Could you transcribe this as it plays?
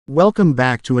Welcome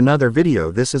back to another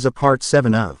video. This is a part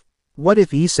 7 of What if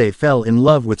Issei fell in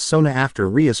love with Sona after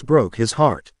Rias broke his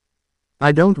heart?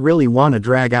 I don't really wanna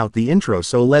drag out the intro,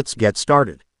 so let's get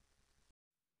started.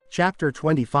 Chapter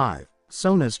 25,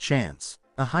 Sona's Chance.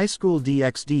 A high school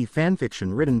DxD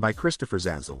fanfiction written by Christopher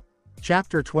Zazzle.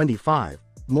 Chapter 25,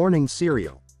 Morning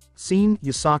Cereal. Scene: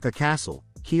 Yasaka Castle,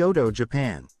 Kyoto,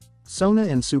 Japan. Sona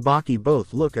and Tsubaki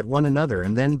both look at one another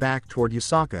and then back toward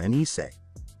Yasaka and Issei.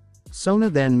 Sona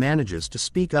then manages to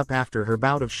speak up after her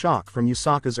bout of shock from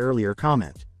Yasaka's earlier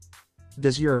comment.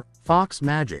 Does your fox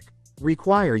magic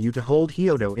require you to hold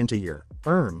Hyodo into your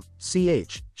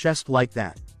chest like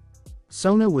that?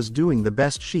 Sona was doing the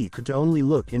best she could to only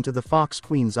look into the Fox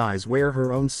Queen's eyes, where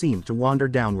her own seemed to wander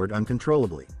downward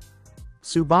uncontrollably.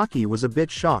 Tsubaki was a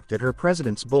bit shocked at her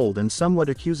president's bold and somewhat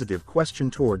accusative question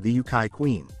toward the Yukai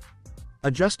Queen.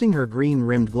 Adjusting her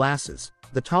green-rimmed glasses,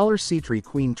 the taller C-Tree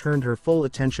Queen turned her full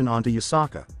attention onto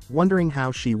Yasaka, wondering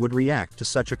how she would react to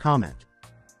such a comment.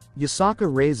 Yasaka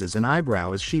raises an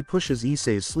eyebrow as she pushes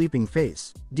Issei's sleeping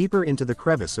face deeper into the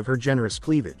crevice of her generous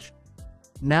cleavage.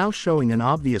 Now showing an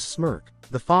obvious smirk,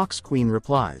 the Fox Queen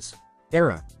replies,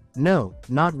 No,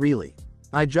 not really.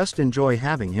 I just enjoy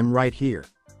having him right here.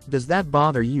 Does that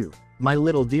bother you, my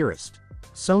little dearest?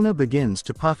 Sona begins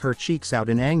to puff her cheeks out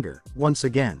in anger, once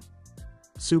again.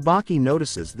 Tsubaki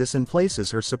notices this and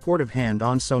places her supportive hand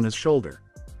on Sona's shoulder.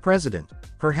 President,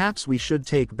 perhaps we should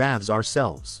take baths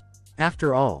ourselves.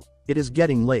 After all, it is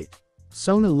getting late.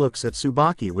 Sona looks at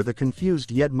Tsubaki with a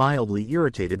confused yet mildly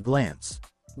irritated glance.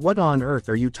 What on earth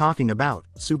are you talking about,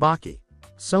 Tsubaki?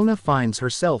 Sona finds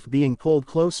herself being pulled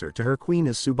closer to her queen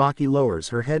as Tsubaki lowers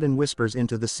her head and whispers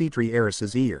into the C-Tree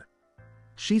heiress's ear.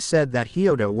 She said that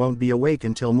Hyodo won't be awake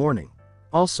until morning.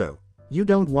 Also, you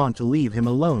don't want to leave him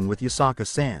alone with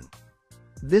Yasaka-san.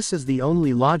 This is the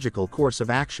only logical course of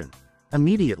action.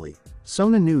 Immediately,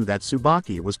 Sona knew that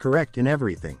Tsubaki was correct in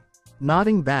everything.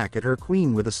 Nodding back at her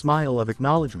queen with a smile of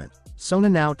acknowledgement, Sona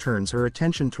now turns her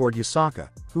attention toward Yasaka,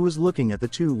 who is looking at the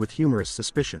two with humorous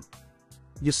suspicion.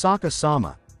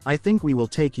 Yasaka-sama, I think we will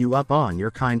take you up on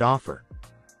your kind offer.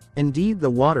 Indeed, the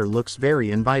water looks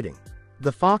very inviting.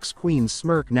 The Fox Queen's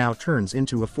smirk now turns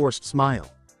into a forced smile.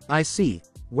 I see.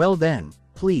 Well then,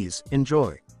 please,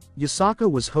 enjoy.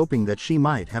 Yasaka was hoping that she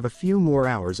might have a few more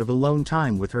hours of alone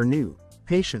time with her new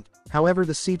patient, however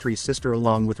the C-Tree sister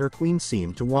along with her queen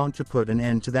seemed to want to put an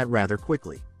end to that rather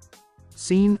quickly.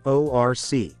 Scene: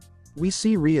 ORC. We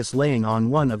see Rias laying on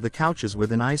one of the couches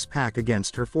with an ice pack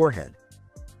against her forehead.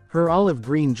 Her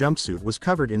olive-green jumpsuit was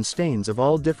covered in stains of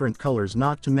all different colors,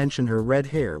 not to mention her red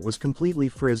hair was completely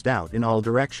frizzed out in all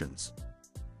directions.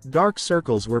 Dark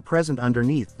circles were present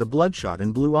underneath the bloodshot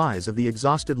and blue eyes of the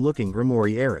exhausted-looking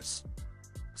Grimoire heiress.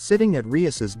 Sitting at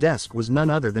Rias's desk was none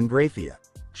other than Grafia.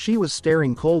 She was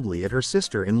staring coldly at her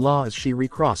sister-in-law as she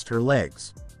recrossed her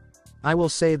legs. I will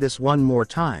say this one more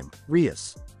time,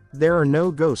 Rias. There are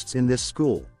no ghosts in this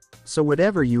school. So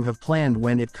whatever you have planned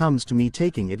when it comes to me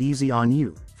taking it easy on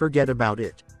you, forget about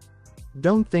it.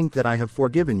 Don't think that I have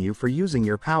forgiven you for using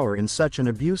your power in such an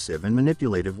abusive and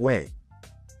manipulative way.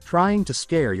 Trying to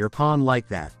scare your pawn like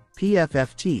that,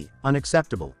 PFFT,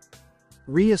 unacceptable.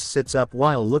 Rias sits up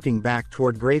while looking back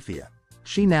toward Grafia.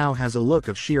 She now has a look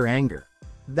of sheer anger.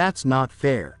 That's not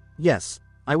fair. Yes,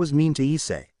 I was mean to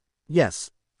Issei.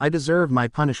 Yes, I deserve my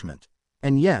punishment.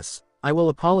 And yes, I will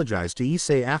apologize to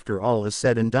Issei after all is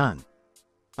said and done.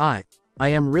 I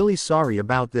am really sorry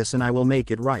about this and I will make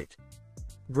it right.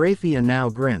 Grafia now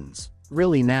grins.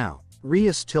 Really now?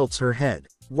 Rias tilts her head.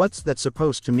 What's that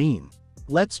supposed to mean?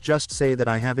 Let's just say that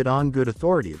I have it on good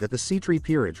authority that the C-Tree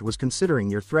peerage was considering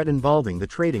your threat involving the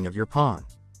trading of your pawn.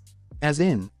 As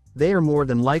in, they are more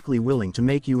than likely willing to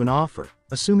make you an offer,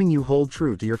 assuming you hold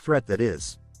true to your threat, that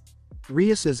is.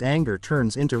 Rias's anger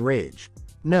turns into rage.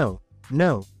 No.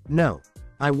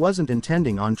 I wasn't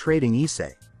intending on trading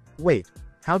Issei. Wait,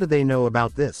 how do they know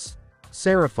about this?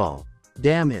 Serafal.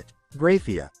 Damn it.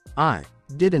 Grafia. I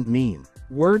didn't mean.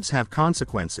 Words have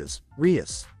consequences,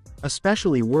 Rias.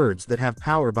 Especially words that have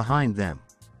power behind them.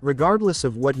 Regardless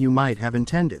of what you might have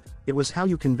intended, it was how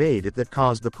you conveyed it that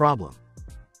caused the problem.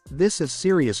 This is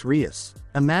serious, Rias.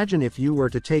 Imagine if you were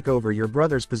to take over your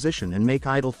brother's position and make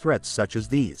idle threats such as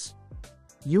these.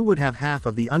 You would have half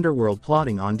of the underworld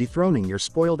plotting on dethroning your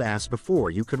spoiled ass before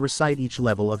you could recite each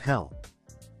level of hell.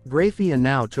 Grafia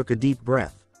now took a deep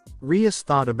breath. Rias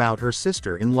thought about her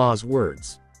sister-in-law's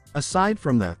words. Aside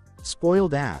from the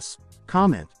spoiled ass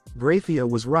comment, Grafia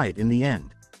was right in the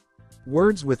end.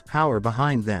 Words with power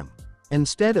behind them.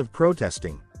 Instead of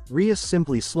protesting, Rias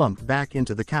simply slumped back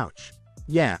into the couch.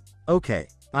 Yeah, okay,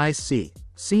 I see.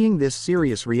 Seeing this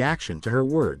serious reaction to her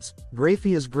words,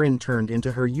 Graphia's grin turned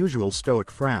into her usual stoic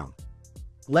frown.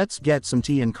 Let's get some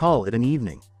tea and call it an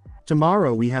evening.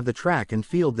 Tomorrow we have the track and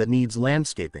field that needs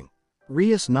landscaping.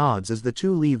 Rias nods as the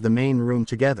two leave the main room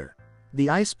together. The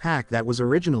ice pack that was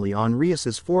originally on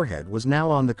Rias's forehead was now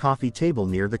on the coffee table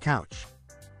near the couch.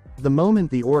 The moment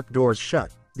the orc doors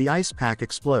shut, the ice pack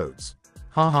explodes.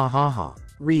 Ha ha ha ha.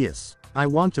 Rias, I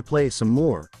want to play some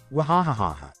more,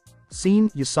 wahahaha. Scene,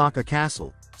 Yusaka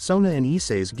Castle, Sona and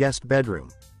Issei's guest bedroom.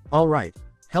 Alright,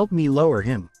 help me lower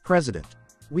him, President.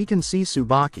 We can see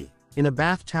Tsubaki, in a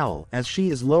bath towel as she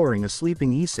is lowering a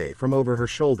sleeping Issei from over her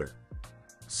shoulder.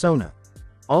 Sona,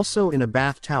 also in a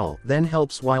bath towel, then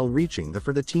helps while reaching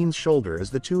for the teen's shoulder as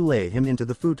the two lay him into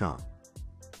the futon.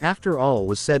 After all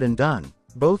was said and done,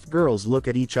 both girls look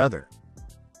at each other.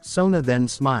 Sona then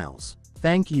smiles.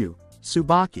 Thank you,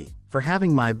 Tsubaki, for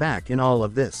having my back in all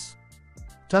of this.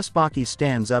 Tsubaki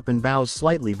stands up and bows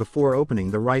slightly before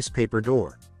opening the rice paper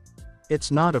door.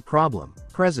 It's not a problem,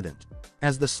 President.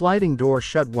 As the sliding door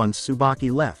shut once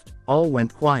Tsubaki left, all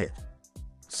went quiet.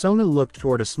 Sona looked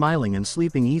toward a smiling and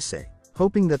sleeping Issei,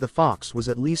 hoping that the fox was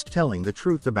at least telling the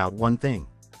truth about one thing.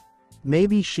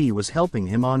 Maybe she was helping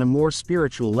him on a more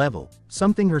spiritual level,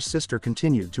 something her sister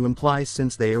continued to imply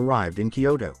since they arrived in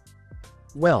Kyoto.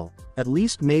 Well, at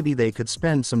least maybe they could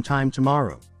spend some time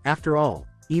tomorrow. After all,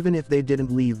 even if they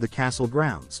didn't leave the castle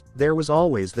grounds, there was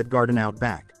always that garden out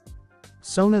back.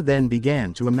 Sona then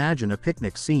began to imagine a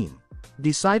picnic scene.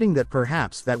 Deciding that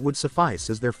perhaps that would suffice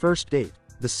as their first date,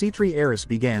 the Citri heiress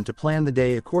began to plan the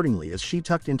day accordingly as she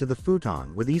tucked into the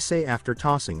futon with Issei after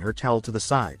tossing her towel to the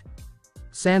side.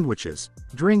 Sandwiches,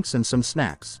 drinks and some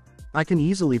snacks. I can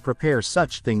easily prepare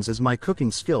such things as my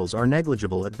cooking skills are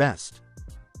negligible at best.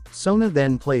 Sona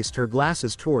then placed her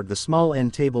glasses toward the small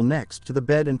end table next to the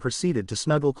bed and proceeded to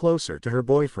snuggle closer to her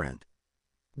boyfriend.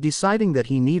 Deciding that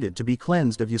he needed to be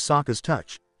cleansed of Yusaka's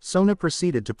touch, Sona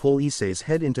proceeded to pull Issei's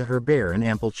head into her bare and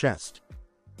ample chest.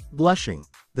 Blushing,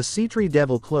 the Citri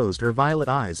devil closed her violet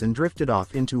eyes and drifted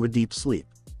off into a deep sleep.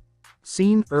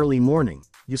 Scene, early morning,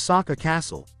 Yusaka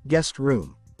Castle, guest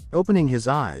room. Opening his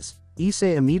eyes,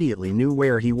 Issei immediately knew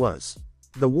where he was.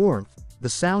 The warmth, the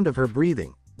sound of her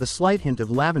breathing, the slight hint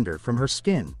of lavender from her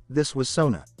skin, this was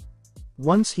Sona.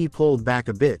 Once he pulled back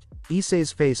a bit,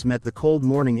 Issei's face met the cold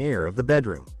morning air of the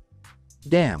bedroom.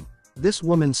 Damn, this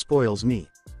woman spoils me.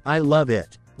 I love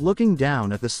it. Looking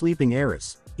down at the sleeping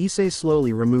heiress, Issei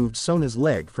slowly removed Sona's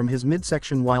leg from his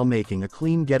midsection while making a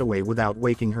clean getaway without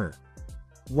waking her.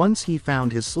 Once he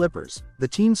found his slippers, the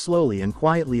teen slowly and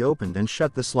quietly opened and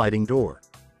shut the sliding door.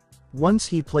 Once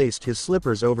he placed his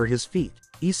slippers over his feet,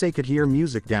 Issei could hear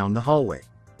music down the hallway.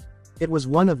 It was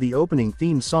one of the opening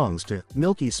theme songs to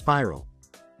Milky Spiral.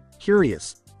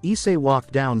 Curious, Issei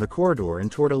walked down the corridor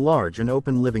and toward a large and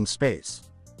open living space.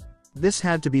 This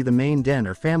had to be the main den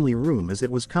or family room as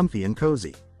it was comfy and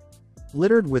cozy.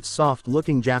 Littered with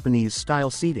soft-looking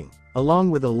Japanese-style seating,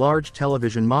 along with a large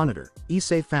television monitor,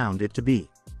 Issei found it to be.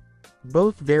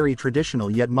 Both very traditional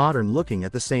yet modern-looking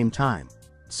at the same time.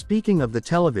 Speaking of the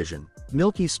television,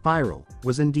 Milky Spiral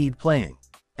was indeed playing.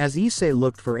 As Issei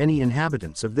looked for any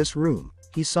inhabitants of this room,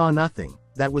 he saw nothing.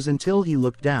 That was until he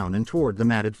looked down and toward the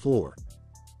matted floor.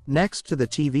 Next to the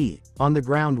TV, on the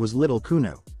ground was little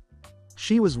Kuno.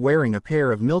 She was wearing a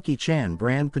pair of Milky-chan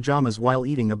brand pajamas while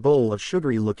eating a bowl of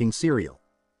sugary-looking cereal.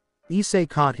 Issei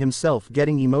caught himself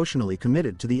getting emotionally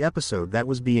committed to the episode that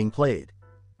was being played.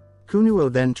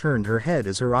 Kunuo then turned her head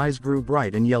as her eyes grew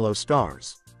bright and yellow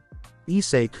stars.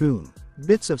 Issei-kun.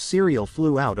 Bits of cereal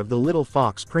flew out of the little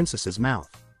fox princess's mouth.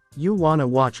 You wanna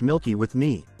watch Milky with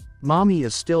me? Mommy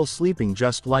is still sleeping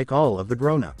just like all of the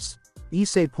grown-ups.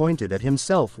 Issei pointed at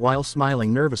himself while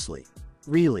smiling nervously.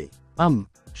 Really?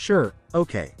 Sure,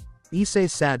 okay. Issei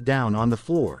sat down on the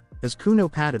floor, as Kuno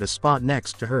patted a spot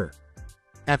next to her.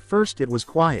 At first it was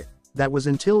quiet, that was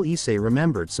until Issei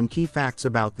remembered some key facts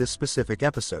about this specific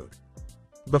episode.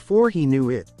 Before he knew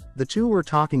it, the two were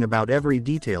talking about every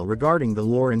detail regarding the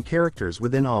lore and characters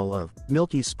within all of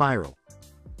Milky Spiral.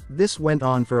 This went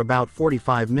on for about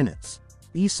 45 minutes.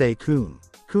 Issei-kun.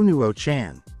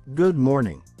 Kunuo-chan. Good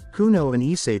morning. Kuno and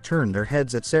Issei turned their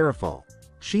heads at Serafal.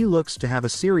 She looks to have a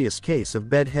serious case of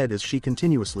bedhead as she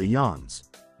continuously yawns.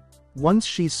 Once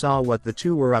she saw what the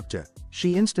two were up to,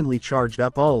 she instantly charged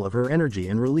up all of her energy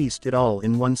and released it all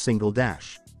in one single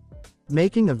dash.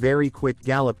 Making a very quick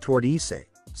gallop toward Issei,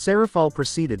 Serafal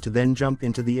proceeded to then jump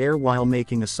into the air while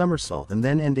making a somersault and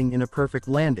then ending in a perfect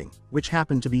landing, which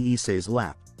happened to be Issei's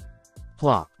lap.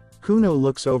 Plop. Kuno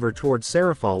looks over toward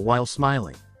Serafal while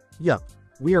smiling. Yup.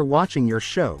 We are watching your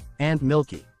show, Aunt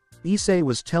Milky. Issei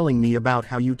was telling me about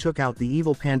how you took out the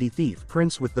evil pandy thief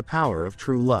prince with the power of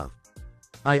true love.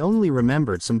 I only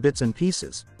remembered some bits and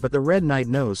pieces, but the Red Knight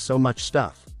knows so much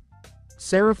stuff.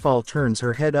 Seraphol turns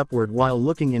her head upward while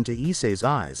looking into Issei's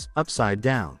eyes, upside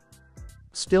down.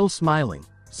 Still smiling,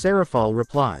 Seraphol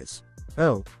replies.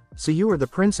 Oh, so you are the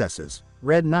princess's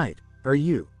Red Knight, are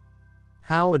you?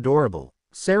 How adorable.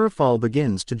 Seraphol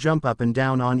begins to jump up and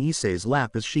down on Issei's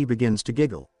lap as she begins to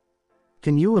giggle.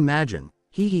 Can you imagine,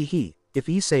 if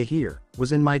Issei here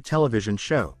was in my television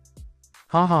show?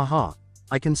 Ha ha ha,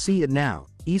 I can see it now,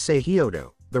 Issei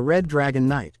Hyodo, the Red Dragon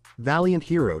Knight, valiant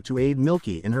hero to aid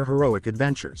Milky in her heroic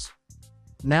adventures.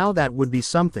 Now that would be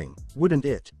something, wouldn't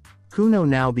it? Kuno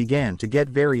now began to get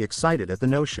very excited at the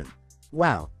notion.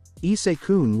 Wow,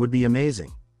 Issei-kun would be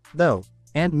amazing. Though,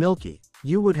 Aunt Milky,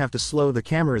 you would have to slow the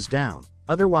cameras down,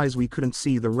 otherwise we couldn't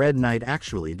see the Red Knight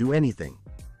actually do anything.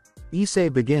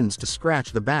 Issei begins to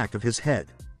scratch the back of his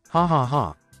head. Ha ha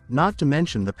ha, not to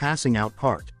mention the passing out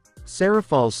part.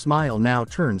 Seraphol's smile now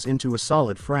turns into a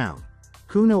solid frown.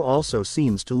 Kuno also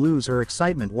seems to lose her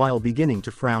excitement while beginning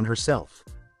to frown herself.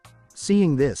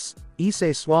 Seeing this,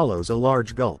 Issei swallows a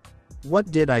large gulp.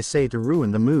 What did I say to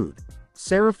ruin the mood?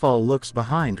 Seraphol looks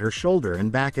behind her shoulder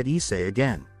and back at Issei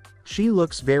again. She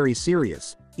looks very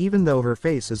serious, even though her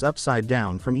face is upside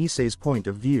down from Issei's point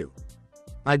of view.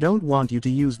 I don't want you to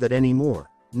use that anymore,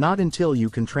 not until you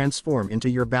can transform into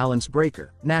your balance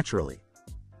breaker, naturally.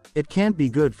 It can't be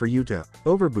good for you to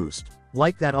overboost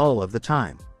like that all of the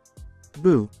time.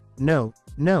 Boo, no,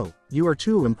 you are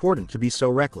too important to be so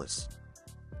reckless.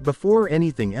 Before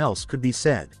anything else could be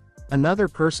said, another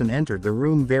person entered the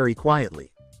room very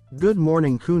quietly. Good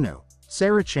morning Kuno,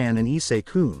 Sarah-chan and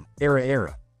Issei-kun,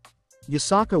 era.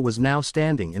 Yasaka was now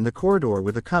standing in the corridor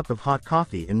with a cup of hot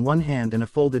coffee in one hand and a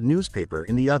folded newspaper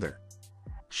in the other.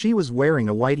 She was wearing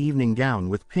a white evening gown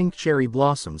with pink cherry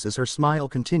blossoms as her smile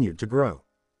continued to grow.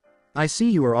 I see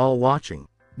you are all watching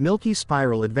Milky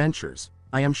Spiral Adventures.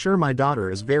 I am sure my daughter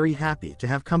is very happy to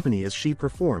have company as she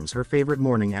performs her favorite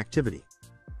morning activity.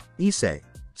 Issei,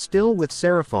 still with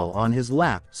Seraphol on his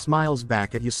lap, smiles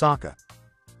back at Yasaka.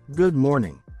 Good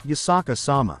morning,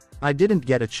 Yasaka-sama. I didn't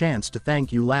get a chance to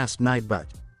thank you last night but...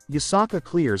 Yasaka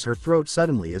clears her throat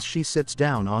suddenly as she sits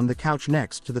down on the couch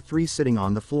next to the three sitting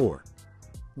on the floor.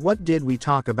 What did we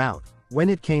talk about, when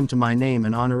it came to my name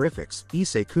and honorifics,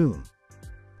 Issei-kun?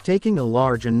 Taking a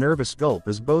large and nervous gulp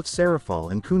as both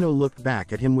Seraphol and Kuno looked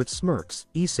back at him with smirks,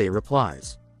 Issei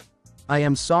replies. I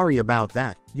am sorry about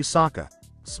that, Yasaka.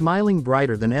 Smiling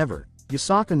brighter than ever,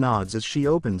 Yasaka nods as she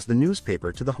opens the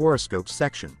newspaper to the horoscopes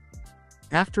section.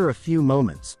 After a few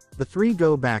moments, the three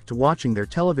go back to watching their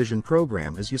television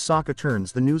program as Yasaka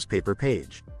turns the newspaper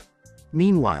page.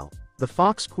 Meanwhile, the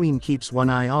Fox Queen keeps one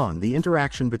eye on the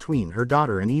interaction between her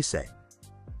daughter and Issei.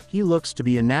 He looks to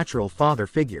be a natural father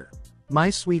figure. My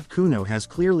sweet Kuno has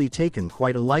clearly taken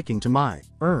quite a liking to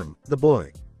the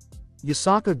boy.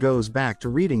 Yasaka goes back to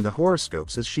reading the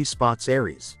horoscopes as she spots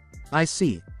Aries. I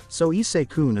see, so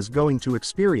Issei-kun is going to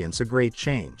experience a great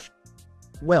change.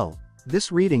 Well,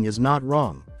 this reading is not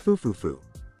wrong, foo.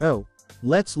 Oh,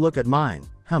 let's look at mine,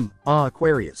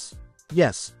 Aquarius.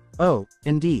 Yes, oh,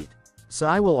 indeed. So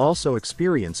I will also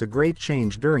experience a great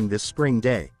change during this spring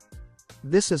day.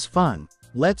 This is fun,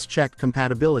 let's check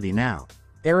compatibility now.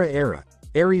 Era,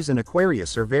 Aries and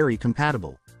Aquarius are very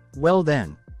compatible. Well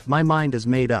then, my mind is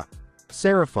made up.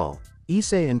 Seraphol,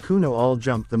 Issei and Kuno all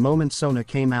jumped the moment Sona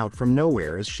came out from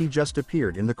nowhere as she just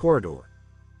appeared in the corridor.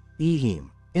 Ehem.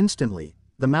 Instantly,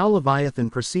 the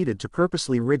Maleviathan proceeded to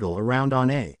purposely wriggle around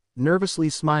on nervously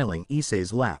smiling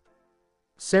Issei's lap.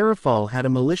 Seraphol had a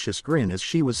malicious grin as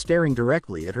she was staring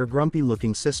directly at her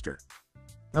grumpy-looking sister.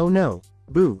 Oh no,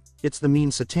 boo, it's the mean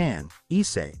Satan,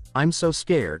 Issei, I'm so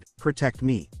scared, protect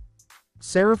me.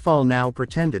 Seraphol now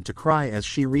pretended to cry as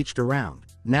she reached around,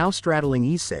 now straddling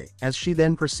Issei, as she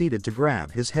then proceeded to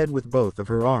grab his head with both of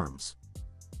her arms.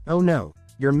 Oh no,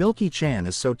 your Milky-chan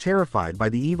is so terrified by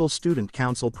the evil student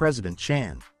council president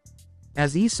Chan.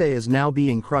 As Issei is now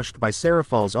being crushed by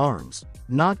Seraphol's arms,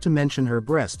 not to mention her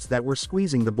breasts that were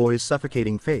squeezing the boy's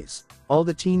suffocating face, all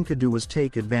the teen could do was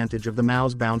take advantage of the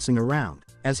mouse bouncing around,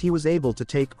 as he was able to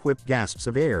take quick gasps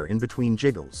of air in between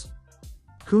jiggles.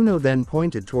 Kuno then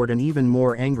pointed toward an even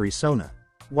more angry Sona.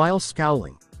 While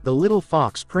scowling, the little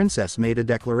fox princess made a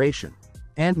declaration.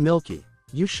 Aunt Milky,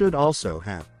 you should also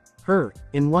have her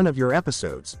in one of your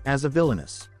episodes, as a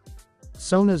villainess.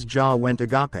 Sona's jaw went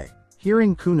agape.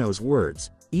 Hearing Kuno's words,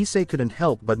 Issei couldn't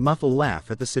help but muffle laugh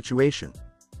at the situation.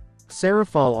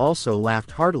 Seraphol also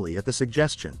laughed heartily at the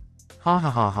suggestion. Ha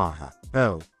ha ha ha ha.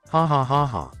 Oh, ha ha ha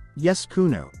ha. Yes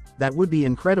Kuno, that would be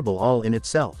incredible all in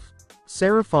itself.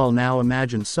 Serafal now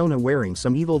imagined Sona wearing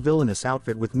some evil villainous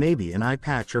outfit with maybe an eye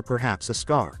patch or perhaps a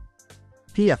scar.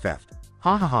 PFF.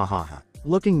 Ha ha ha ha ha.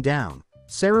 Looking down,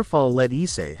 Serafal let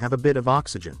Issei have a bit of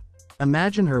oxygen.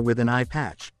 Imagine her with an eye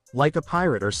patch, like a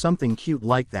pirate or something cute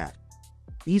like that.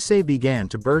 Issei began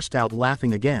to burst out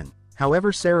laughing again,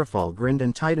 however Serafal grinned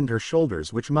and tightened her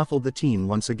shoulders, which muffled the teen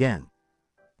once again.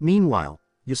 Meanwhile,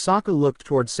 Yusaka looked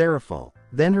toward Serafal,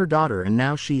 then her daughter, and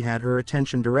now she had her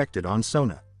attention directed on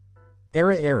Sona.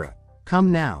 Era.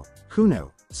 Come now,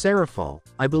 Kuno, Serafal,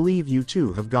 I believe you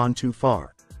two have gone too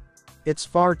far. It's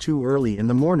far too early in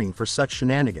the morning for such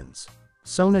shenanigans.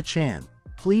 Sona-chan,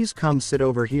 please come sit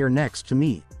over here next to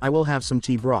me, I will have some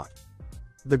tea brought.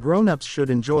 The grown-ups should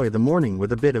enjoy the morning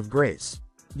with a bit of grace.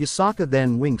 Yusaka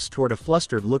then winks toward a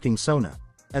flustered-looking Sona.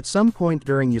 At some point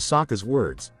during Yusaka's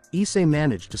words, Issei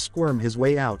managed to squirm his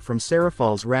way out from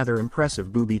Serafal's rather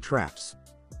impressive booby traps.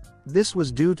 This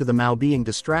was due to the Mao being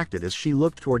distracted as she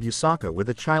looked toward Yusaka with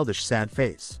a childish sad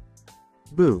face.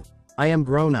 Boo, I am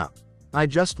grown up. I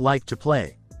just like to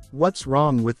play. What's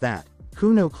wrong with that?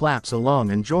 Kuno claps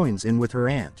along and joins in with her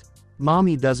aunt.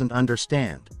 Mommy doesn't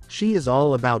understand. She is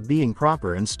all about being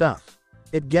proper and stuff.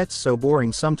 It gets so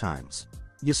boring sometimes.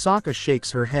 Yusaka shakes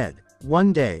her head.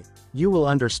 One day, you will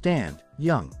understand,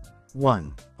 young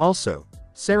one. Also,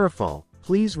 Serafal,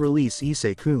 please release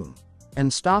Issei-kun.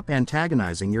 And stop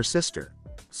antagonizing your sister.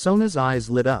 Sona's eyes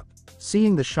lit up,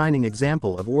 seeing the shining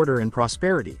example of order and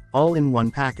prosperity, all in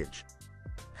one package.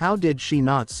 How did she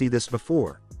not see this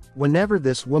before? Whenever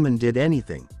this woman did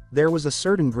anything, there was a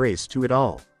certain grace to it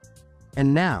all.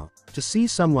 And now, to see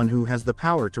someone who has the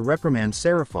power to reprimand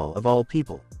Serafal of all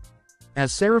people.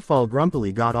 As Serafal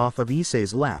grumpily got off of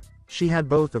Issei's lap, she had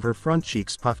both of her front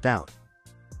cheeks puffed out.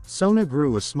 Sona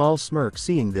grew a small smirk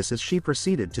seeing this as she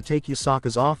proceeded to take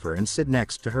Yusaka's offer and sit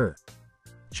next to her.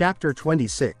 Chapter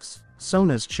 26,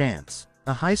 Sona's Chance.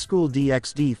 A high school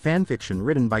DxD fanfiction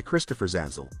written by Christopher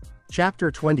Zazzle.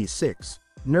 Chapter 26,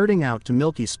 Nerding Out to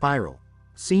Milky Spiral.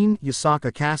 Scene,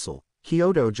 Yusaka Castle,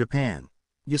 Kyoto, Japan.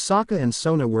 Yusaka and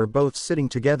Sona were both sitting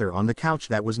together on the couch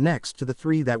that was next to the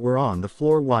three that were on the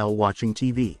floor while watching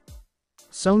TV.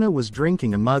 Sona was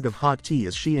drinking a mug of hot tea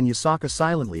as she and Yusaka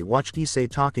silently watched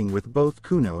Issei talking with both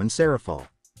Kuno and Serafal.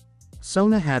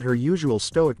 Sona had her usual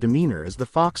stoic demeanor as the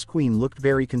Fox Queen looked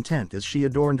very content as she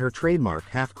adorned her trademark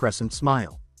half-crescent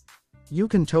smile. You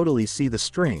can totally see the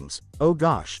strings, oh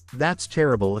gosh, that's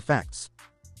terrible effects.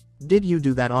 Did you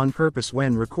do that on purpose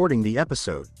when recording the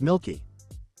episode, Milky?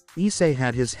 Issei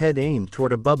had his head aimed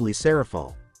toward a bubbly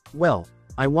Serafal. Well,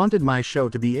 I wanted my show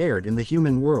to be aired in the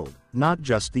human world, not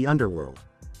just the underworld.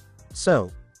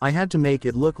 So, I had to make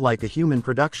it look like a human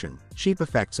production, cheap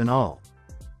effects and all.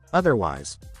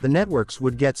 Otherwise, the networks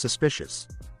would get suspicious.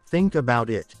 Think about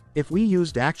it. If we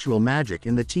used actual magic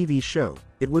in the TV show,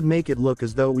 it would make it look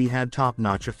as though we had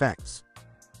top-notch effects.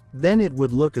 Then it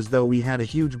would look as though we had a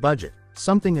huge budget,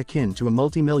 something akin to a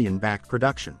multi-million-backed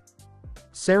production.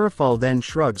 Serafal then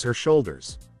shrugs her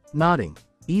shoulders. Nodding,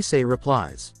 Issei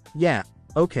replies, yeah,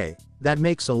 okay, that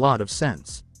makes a lot of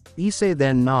sense. Issei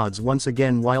then nods once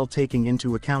again while taking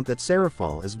into account that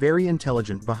Serafal is very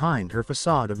intelligent behind her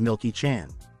facade of Milky-chan.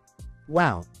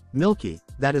 Wow, Milky,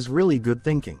 that is really good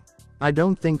thinking. I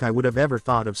don't think I would have ever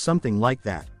thought of something like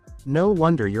that. No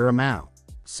wonder you're a Mao.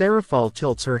 Serafal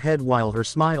tilts her head while her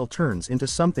smile turns into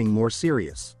something more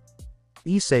serious.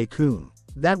 Issei-kun,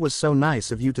 that was so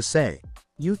nice of you to say.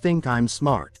 You think I'm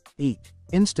smart. Eek.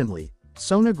 Instantly,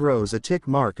 Sona grows a tick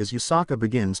mark as Yusaka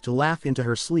begins to laugh into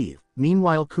her sleeve,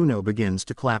 meanwhile Kuno begins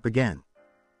to clap again.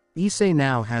 Issei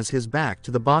now has his back to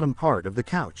the bottom part of the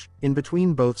couch, in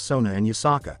between both Sona and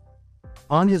Yusaka.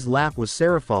 On his lap was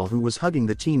Serafal, who was hugging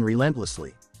the teen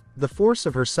relentlessly. The force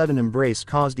of her sudden embrace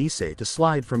caused Issei to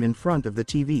slide from in front of the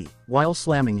TV, while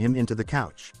slamming him into the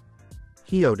couch.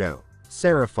 Hyodo.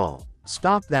 Serafal,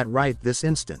 stop that right this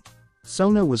instant.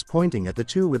 Sona was pointing at the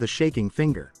two with a shaking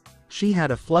finger. She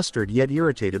had a flustered yet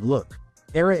irritated look.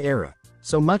 Era,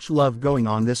 so much love going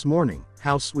on this morning,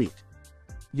 how sweet.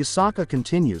 Yusaka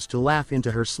continues to laugh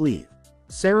into her sleeve.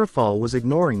 Serafal was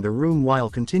ignoring the room while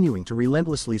continuing to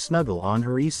relentlessly snuggle on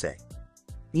her Issei.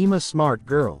 Ima smart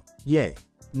girl, yay.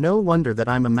 No wonder that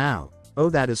I'm a Mao, oh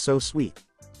that is so sweet.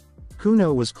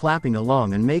 Kuno was clapping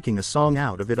along and making a song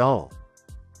out of it all.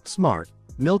 Smart,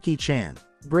 Milky-chan,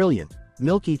 brilliant,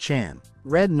 Milky-chan,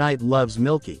 Red Knight loves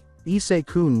Milky,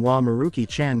 Issei-kun wa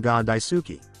Maruki-chan ga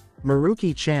daisuki.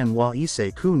 Maruki-chan wa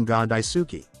Issei-kun ga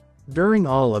daisuki. During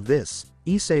all of this,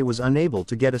 Issei was unable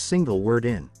to get a single word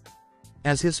in.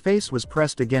 As his face was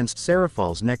pressed against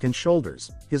Serafal's neck and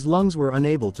shoulders, his lungs were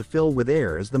unable to fill with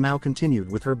air as the Mao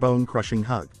continued with her bone-crushing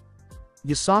hug.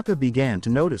 Yusaka began to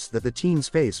notice that the teen's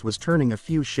face was turning a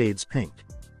few shades pink.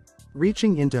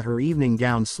 Reaching into her evening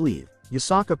gown sleeve,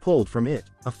 Yusaka pulled from it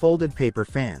a folded paper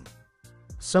fan.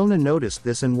 Sona noticed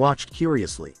this and watched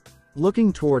curiously.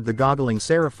 Looking toward the goggling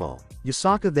Serafal,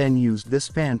 Yusaka then used this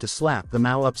fan to slap the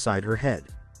Mao upside her head.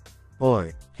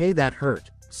 Oi, hey, that hurt.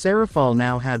 Serafal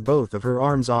now had both of her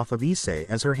arms off of Issei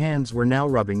as her hands were now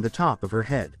rubbing the top of her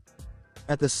head.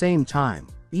 At the same time,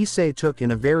 Issei took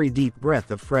in a very deep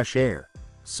breath of fresh air.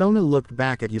 Sona looked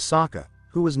back at Yusaka,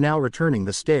 who was now returning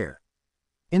the stare.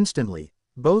 Instantly,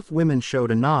 both women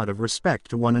showed a nod of respect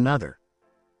to one another.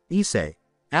 Issei,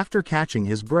 after catching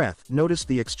his breath, noticed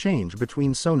the exchange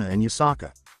between Sona and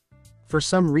Yusaka. For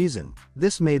some reason,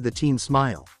 this made the teen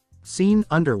smile. Scene: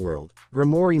 Underworld,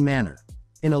 Grimoire Manor.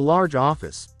 In a large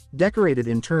office, decorated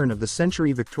in turn of the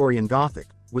century Victorian Gothic,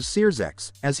 was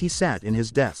Sirzex, as he sat in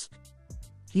his desk.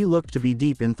 He looked to be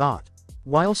deep in thought.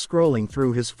 While scrolling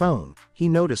through his phone, he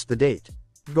noticed the date.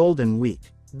 Golden Week.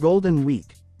 Golden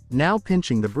Week. Now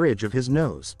pinching the bridge of his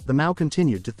nose, the Mao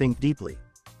continued to think deeply.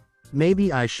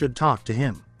 Maybe I should talk to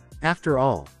him. After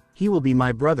all, he will be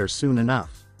my brother soon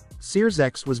enough.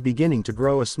 Sirzex was beginning to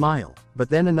grow a smile, but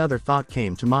then another thought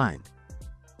came to mind.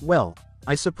 Well,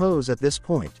 I suppose at this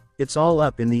point, it's all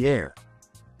up in the air.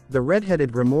 The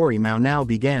red-headed Grimoire Mao now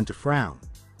began to frown.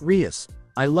 Rias,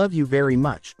 I love you very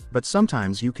much, but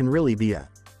sometimes you can really be a...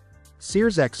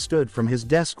 Sirzex stood from his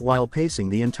desk while pacing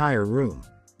the entire room.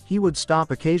 He would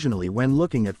stop occasionally when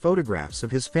looking at photographs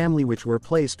of his family which were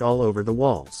placed all over the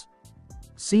walls.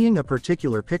 Seeing a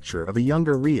particular picture of a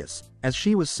younger Rias, as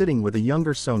she was sitting with a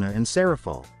younger Sona and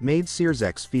Serafal, made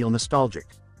Sirzex feel nostalgic.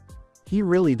 He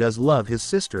really does love his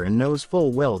sister and knows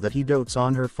full well that he dotes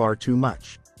on her far too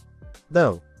much.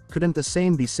 Though, couldn't the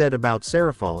same be said about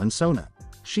Serafal and Sona?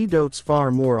 She dotes far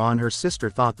more on her sister,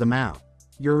 thought the Mao.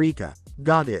 Eureka!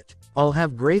 Got it. I'll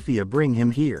have Graphia bring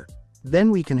him here. Then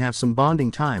we can have some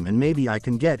bonding time and maybe I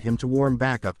can get him to warm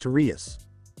back up to Rias.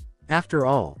 After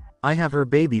all, I have her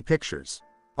baby pictures.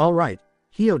 Alright,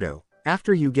 Kyoto,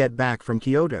 after you get back from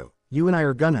Kyoto, you and I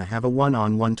are gonna have a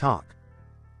one-on-one talk.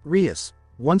 Rias,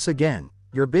 once again,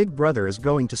 your big brother is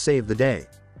going to save the day.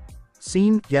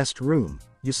 Scene: Guest Room,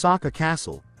 Yusaka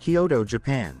Castle, Kyoto,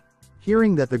 Japan.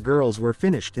 Hearing that the girls were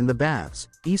finished in the baths,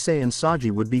 Issei and Saji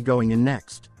would be going in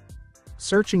next.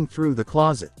 Searching through the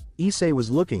closet, Issei was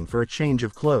looking for a change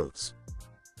of clothes.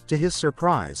 To his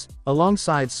surprise,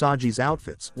 alongside Saji's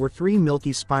outfits were 3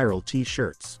 milky spiral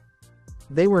t-shirts.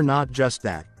 They were not just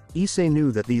that. Issei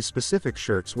knew that these specific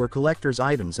shirts were collector's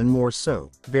items and more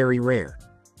so, very rare.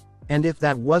 And if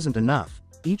that wasn't enough,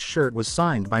 each shirt was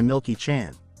signed by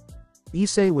Milky-chan.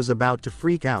 Issei was about to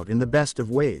freak out in the best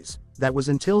of ways. That was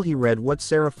until he read what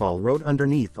Serafal wrote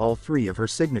underneath all 3 of her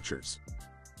signatures.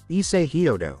 Issei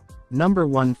Hyodo, number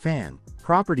 1 fan,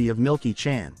 property of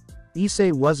Milky-chan.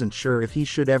 Issei wasn't sure if he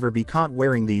should ever be caught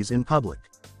wearing these in public.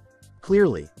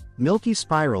 Clearly, Milky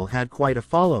Spiral had quite a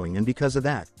following, and because of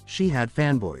that, she had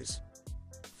fanboys.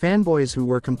 Fanboys who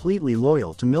were completely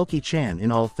loyal to Milky-chan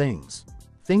in all things.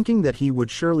 Thinking that he would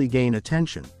surely gain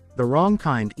attention, the wrong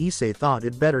kind, Issei thought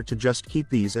it better to just keep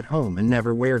these at home and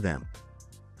never wear them.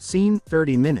 Scene: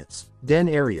 30 minutes, Den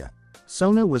area.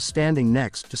 Sona was standing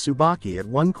next to Tsubaki at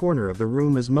one corner of the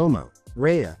room as Momo,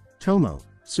 Rhea, Tomo,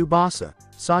 Tsubasa,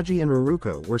 Saji and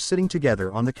Ruruko were sitting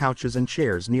together on the couches and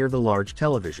chairs near the large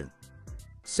television.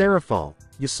 Serafal,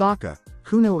 Yusaka,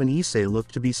 Kuno and Issei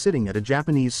looked to be sitting at a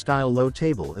Japanese-style low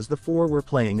table as the 4 were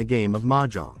playing a game of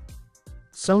mahjong.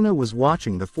 Sona was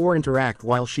watching the 4 interact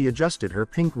while she adjusted her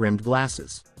pink-rimmed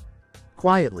glasses.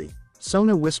 Quietly,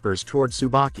 Sona whispers toward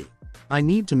Tsubaki. I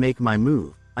need to make my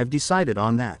move, I've decided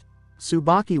on that.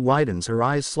 Tsubaki widens her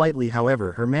eyes slightly,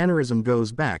 however her mannerism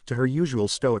goes back to her usual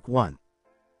stoic one.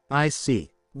 I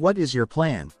see. What is your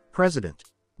plan, President?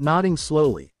 Nodding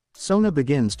slowly, Sona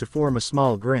begins to form a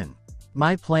small grin.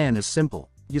 My plan is simple.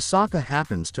 Yusaka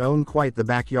happens to own quite the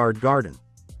backyard garden.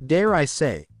 Dare I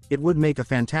say, it would make a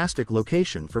fantastic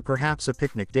location for perhaps a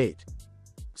picnic date.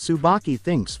 Tsubaki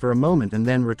thinks for a moment and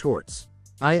then retorts.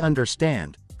 I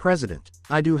understand, President.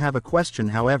 I do have a question,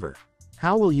 however.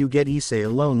 How will you get Issei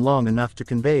alone long enough to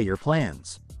convey your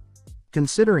plans?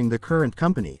 Considering the current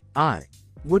company, I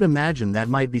would imagine that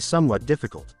might be somewhat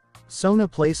difficult. Sona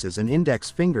places an index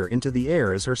finger into the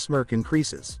air as her smirk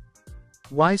increases.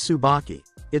 Why, Tsubaki?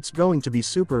 It's going to be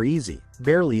super easy,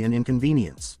 barely an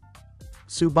inconvenience.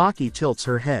 Tsubaki tilts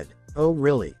her head. Oh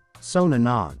really? Sona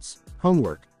nods.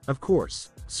 Homework, of course.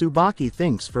 Tsubaki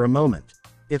thinks for a moment.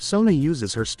 If Sona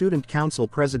uses her student council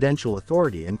presidential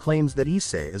authority and claims that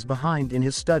Issei is behind in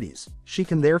his studies, she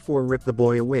can therefore rip the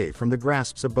boy away from the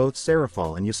grasps of both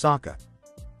Serafal and Yusaka.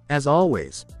 As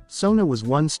always, Sona was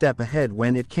one step ahead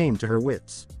when it came to her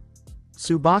wits.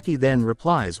 Tsubaki then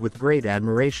replies with great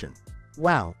admiration.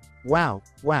 Wow, wow,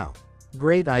 wow.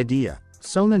 Great idea.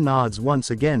 Sona nods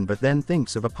once again but then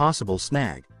thinks of a possible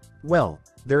snag. Well,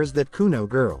 there's that Kuno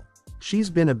girl. She's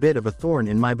been a bit of a thorn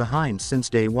in my behind since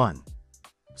day one.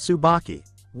 Tsubaki,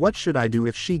 what should I do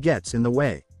if she gets in the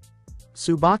way?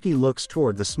 Tsubaki looks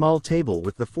toward the small table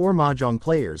with the 4 mahjong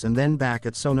players and then back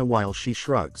at Sona while she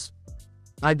shrugs.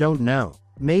 I don't know.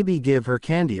 Maybe give her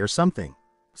candy or something.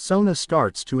 Sona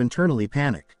starts to internally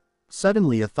panic.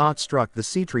 Suddenly a thought struck the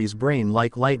Cetri's brain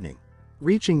like lightning.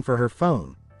 Reaching for her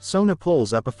phone, Sona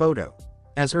pulls up a photo.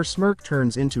 As her smirk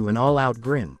turns into an all-out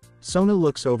grin, Sona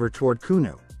looks over toward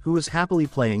Kuno, who is happily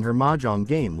playing her mahjong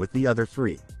game with the other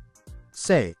 3.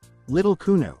 Say, little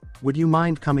Kuno, would you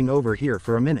mind coming over here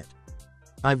for a minute?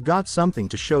 I've got something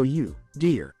to show you,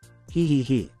 dear. Hee hee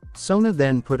hee. Sona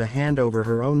then put a hand over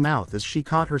her own mouth as she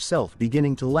caught herself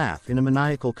beginning to laugh in a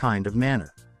maniacal kind of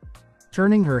manner.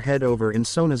 Turning her head over in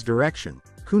Sona's direction,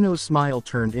 Kuno's smile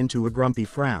turned into a grumpy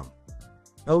frown.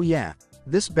 Oh yeah,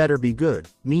 this better be good,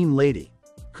 mean lady.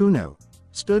 Kuno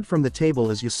stood from the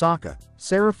table as Yusaka,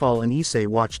 Serafal and Issei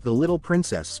watched the little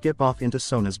princess skip off into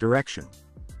Sona's direction.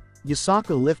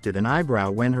 Yusaka lifted an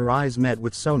eyebrow when her eyes met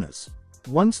with Sona's.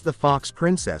 Once the fox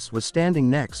princess was standing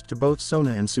next to both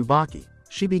Sona and Tsubaki,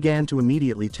 she began to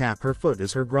immediately tap her foot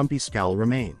as her grumpy scowl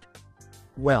remained.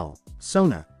 Well,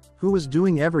 Sona, who was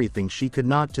doing everything she could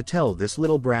not to tell this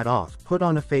little brat off, put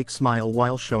on a fake smile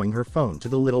while showing her phone to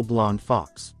the little blonde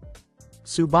fox.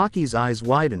 Tsubaki's eyes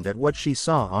widened at what she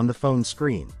saw on the phone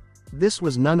screen. This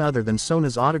was none other than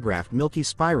Sona's autographed Milky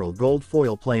Spiral gold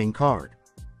foil playing card.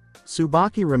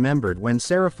 Tsubaki remembered when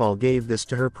Serafal gave this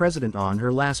to her president on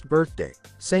her last birthday,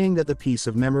 saying that the piece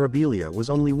of memorabilia was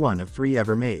only one of 3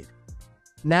 ever made.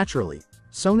 Naturally,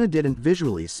 Sona didn't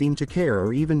visually seem to care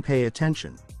or even pay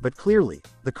attention, but clearly,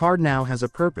 the card now has a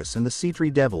purpose and the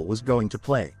Cetri devil was going to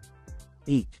play.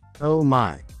 Eek. Oh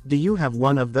my, do you have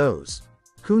one of those?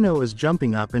 Kuno is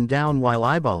jumping up and down while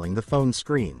eyeballing the phone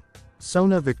screen.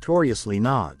 Sona victoriously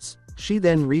nods. She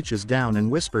then reaches down and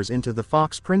whispers into the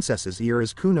fox princess's ear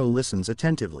as Kuno listens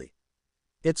attentively.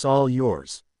 It's all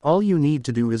yours. All you need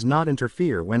to do is not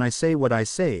interfere when I say what I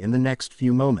say in the next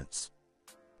few moments.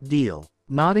 Deal.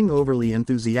 Nodding overly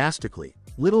enthusiastically,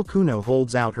 little Kuno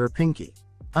holds out her pinky.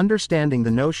 Understanding the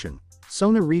notion,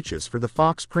 Sona reaches for the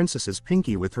fox princess's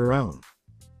pinky with her own.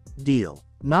 Deal.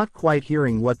 Not quite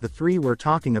hearing what the 3 were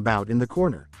talking about in the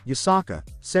corner, Yusaka,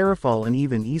 Serafal and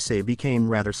even Issei became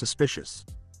rather suspicious.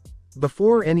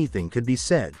 Before anything could be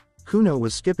said, Kuno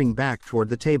was skipping back toward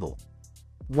the table.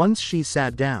 Once she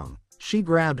sat down, she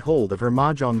grabbed hold of her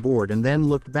mahjong board and then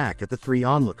looked back at the 3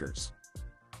 onlookers.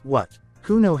 What?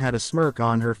 Kuno had a smirk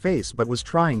on her face but was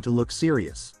trying to look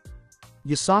serious.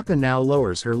 Yusaka now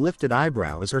lowers her lifted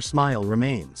eyebrow as her smile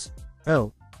remains.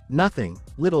 Oh, nothing,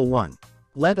 little one.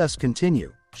 Let us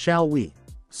continue, shall we?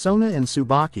 Sona and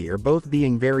Tsubaki are both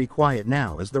being very quiet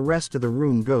now as the rest of the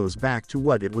room goes back to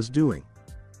what it was doing.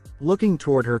 Looking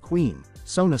toward her queen,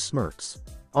 Sona smirks.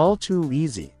 All too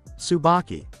easy.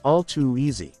 Tsubaki, all too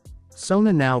easy.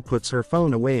 Sona now puts her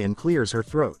phone away and clears her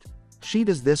throat. She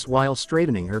does this while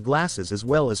straightening her glasses as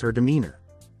well as her demeanor.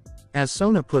 As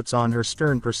Sona puts on her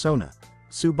stern persona,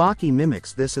 Tsubaki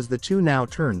mimics this as the 2 now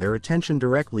turn their attention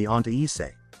directly onto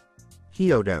Issei.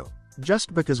 Hyodo.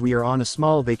 Just because we are on a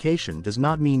small vacation does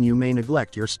not mean you may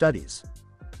neglect your studies.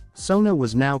 Sona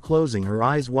was now closing her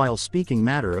eyes while speaking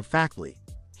matter-of-factly.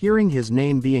 Hearing his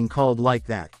name being called like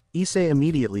that, Issei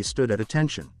immediately stood at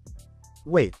attention.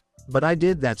 Wait, but I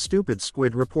did that stupid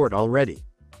squid report already.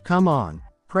 Come on,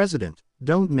 President,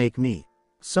 don't make me.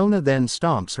 Sona then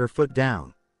stomps her foot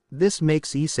down. This makes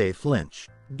Issei flinch.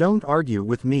 Don't argue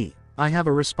with me. I have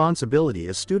a responsibility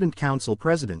as student council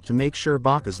president to make sure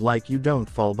bakas like you don't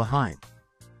fall behind.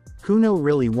 Kuno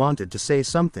really wanted to say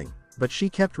something, but she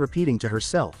kept repeating to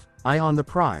herself, eye on the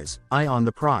prize, eye on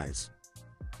the prize.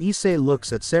 Issei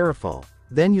looks at Serafal,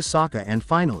 then Yusaka and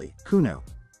finally, Kuno.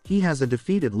 He has a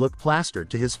defeated look plastered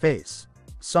to his face.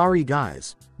 Sorry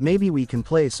guys, maybe we can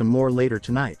play some more later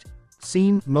tonight.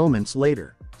 Scene, moments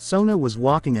later. Sona was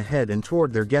walking ahead and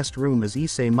toward their guest room as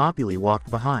Issei moppily walked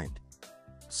behind.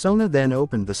 Sona then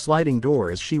opened the sliding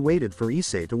door as she waited for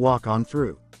Issei to walk on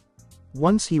through.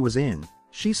 Once he was in,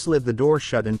 she slid the door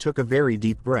shut and took a very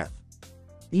deep breath.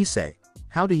 Issei,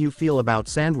 how do you feel about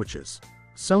sandwiches?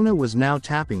 Sona was now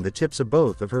tapping the tips of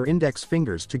both of her index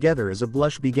fingers together as a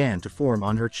blush began to form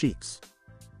on her cheeks.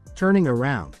 Turning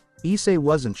around, Issei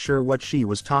wasn't sure what she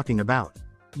was talking about.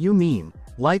 You mean,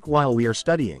 like while we are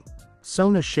studying?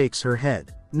 Sona shakes her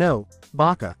head. No,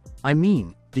 baka, I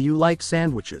mean, do you like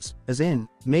sandwiches? As in,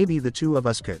 maybe the two of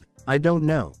us could, I don't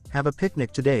know, have a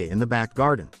picnic today in the back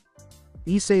garden.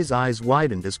 Issei's eyes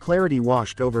widened as clarity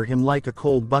washed over him like a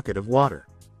cold bucket of water.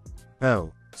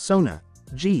 Oh, Sona.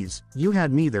 Geez, you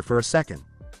had me there for a second.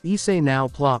 Issei now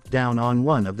plopped down on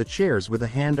one of the chairs with a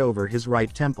hand over his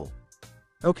right temple.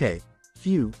 Okay.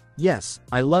 Phew, yes,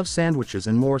 I love sandwiches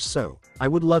and more so, I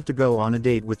would love to go on a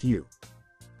date with you.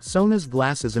 Sona's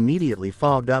glasses immediately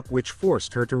fogged up, which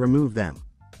forced her to remove them.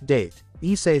 Date.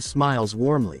 Issei smiles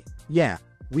warmly. Yeah,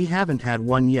 we haven't had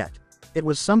one yet. It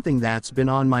was something that's been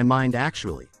on my mind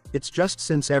actually, it's just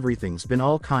since everything's been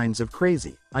all kinds of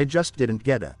crazy, I just didn't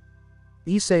get a.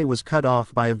 Issei was cut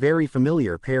off by a very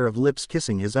familiar pair of lips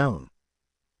kissing his own.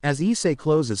 As Issei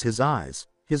closes his eyes,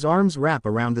 his arms wrap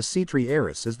around the sea-tree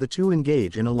heiress as the two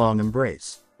engage in a long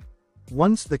embrace.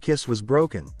 Once the kiss was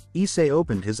broken, Issei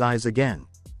opened his eyes again.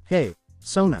 Hey,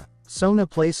 Sona. Sona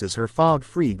places her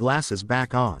fog-free glasses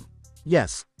back on.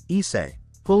 Yes, Issei.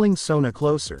 Pulling Sona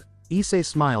closer, Issei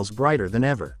smiles brighter than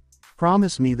ever.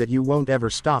 Promise me that you won't ever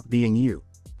stop being you.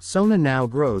 Sona now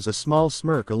grows a small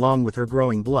smirk along with her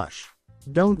growing blush.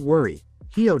 Don't worry,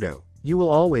 Hyodo, you will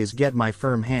always get my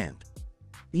firm hand.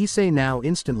 Issei now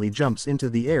instantly jumps into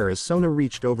the air as Sona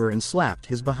reached over and slapped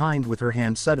his behind with her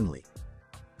hand suddenly.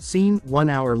 Scene 1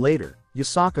 hour later,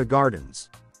 Yasaka Gardens.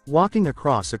 Walking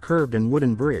across a curved and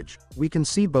wooden bridge, we can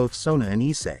see both Sona and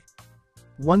Issei.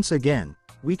 Once again,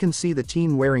 we can see the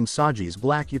teen wearing Saji's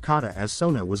black yukata as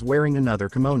Sona was wearing another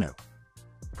kimono.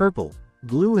 Purple,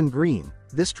 blue and green,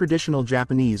 this traditional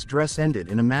Japanese dress ended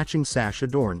in a matching sash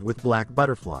adorned with black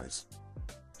butterflies.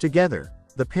 Together,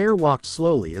 the pair walked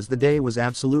slowly as the day was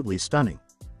absolutely stunning.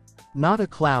 Not a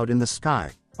cloud in the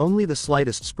sky, only the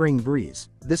slightest spring breeze,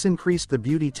 this increased the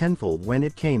beauty tenfold when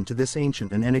it came to this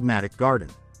ancient and enigmatic garden.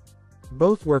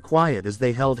 Both were quiet as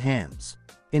they held hands.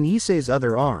 In Issei's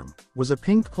other arm, was a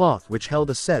pink cloth which held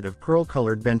a set of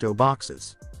pearl-colored bento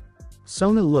boxes.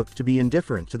 Sona looked to be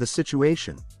indifferent to the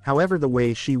situation, however the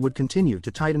way she would continue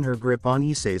to tighten her grip on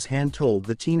Issei's hand told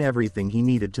the teen everything he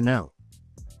needed to know.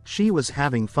 She was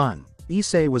having fun.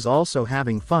 Issei was also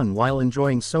having fun while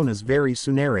enjoying Sona's very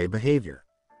tsundere behavior.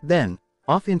 Then,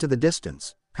 off into the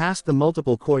distance, past the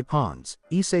multiple koi ponds,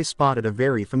 Issei spotted a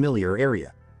very familiar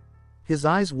area. His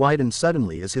eyes widened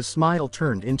suddenly as his smile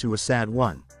turned into a sad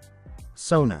one.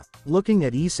 Sona. Looking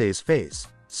at Issei's face,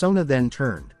 Sona then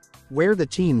turned. Where the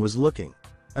teen was looking,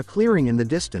 a clearing in the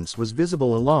distance was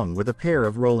visible along with a pair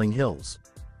of rolling hills.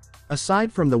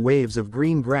 Aside from the waves of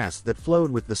green grass that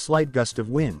flowed with the slight gust of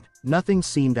wind, nothing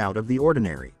seemed out of the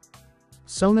ordinary.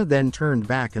 Sona then turned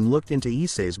back and looked into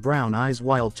Issei's brown eyes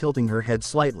while tilting her head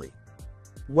slightly.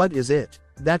 What is it?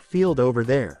 That field over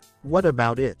there. What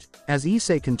about it? As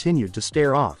Issei continued to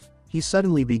stare off, he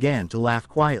suddenly began to laugh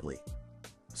quietly.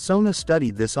 Sona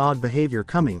studied this odd behavior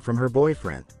coming from her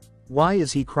boyfriend. Why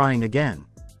is he crying again?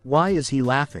 Why is he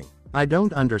laughing? I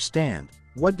don't understand.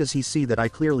 What does he see that I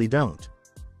clearly don't?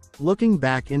 Looking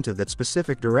back into that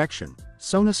specific direction,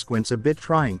 Sona squints a bit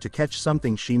trying to catch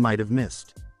something she might have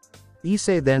missed.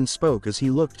 Issei then spoke as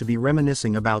he looked to be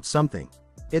reminiscing about something.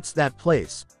 It's that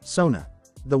place, Sona.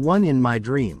 The one in my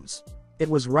dreams. It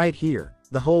was right here,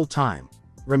 the whole time.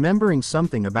 Remembering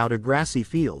something about a grassy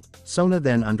field, Sona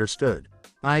then understood.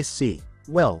 I see.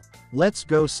 Well, let's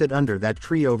go sit under that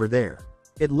tree over there.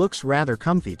 It looks rather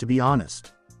comfy to be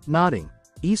honest. Nodding,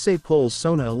 Issei pulls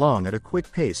Sona along at a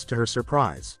quick pace to her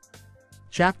surprise.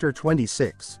 Chapter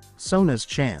 26, Sona's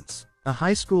Chance. A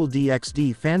high school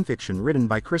DxD fanfiction written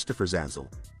by Christopher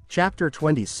Zazzle. Chapter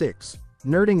 26,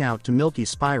 Nerding Out to Milky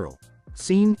Spiral.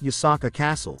 Scene, Yasaka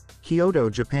Castle, Kyoto,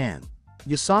 Japan.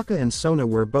 Yasaka and Sona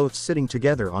were both sitting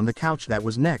together on the couch that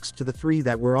was next to the three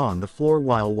that were on the floor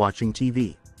while watching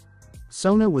TV.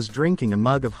 Sona was drinking a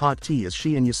mug of hot tea as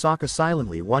she and Yasaka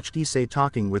silently watched Issei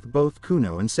talking with both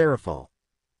Kuno and Serafal.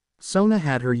 Sona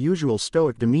had her usual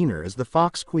stoic demeanor as the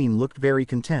Fox Queen looked very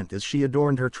content as she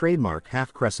adorned her trademark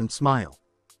half-crescent smile.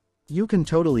 You can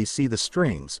totally see the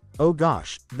strings, oh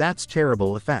gosh, that's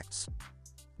terrible effects.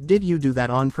 Did you do that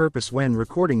on purpose when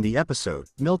recording the episode,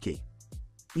 Milky?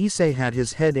 Issei had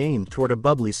his head aimed toward a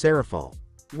bubbly Serafal.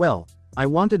 Well, I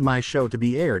wanted my show to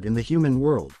be aired in the human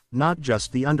world, not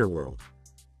just the underworld.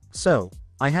 So,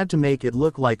 I had to make it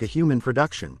look like a human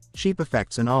production, cheap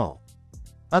effects and all.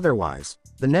 Otherwise,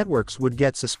 the networks would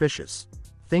get suspicious.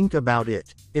 Think about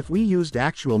it. If we used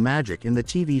actual magic in the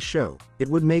TV show, it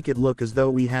would make it look as though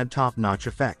we had top-notch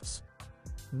effects.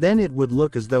 Then it would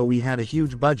look as though we had a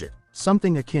huge budget,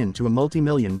 something akin to a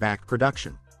multi-million-backed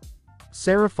production.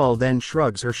 Serafal then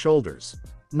shrugs her shoulders.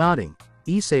 Nodding,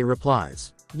 Issei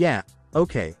replies, yeah,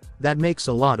 okay, that makes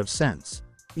a lot of sense.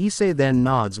 Issei then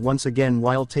nods once again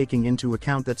while taking into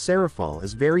account that Serafall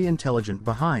is very intelligent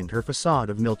behind her facade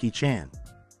of Milky-chan.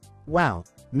 Wow,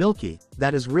 Milky,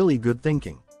 that is really good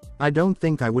thinking. I don't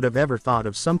think I would have ever thought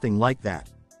of something like that.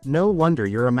 No wonder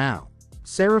you're a Mao.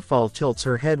 Serafall tilts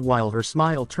her head while her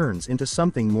smile turns into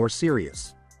something more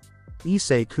serious.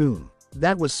 Issei-kun,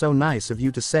 that was so nice of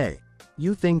you to say.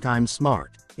 You think I'm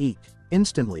smart. Eek.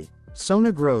 Instantly,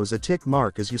 Sona grows a tick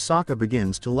mark as Yusaka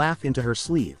begins to laugh into her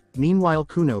sleeve, meanwhile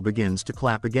Kuno begins to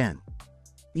clap again.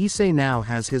 Issei now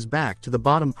has his back to the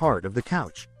bottom part of the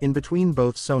couch, in between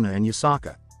both Sona and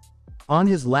Yusaka. On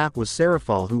his lap was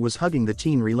Serafall, who was hugging the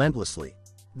teen relentlessly.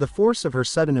 The force of her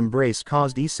sudden embrace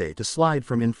caused Issei to slide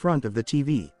from in front of the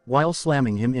TV, while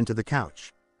slamming him into the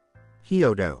couch.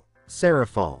 Hyodo.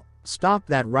 Serafall. Stop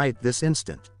that right this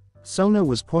instant. Sona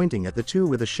was pointing at the two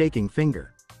with a shaking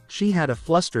finger. She had a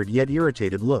flustered yet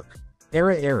irritated look.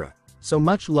 Era. So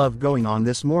much love going on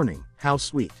this morning, how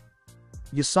sweet.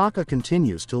 Yusaka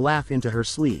continues to laugh into her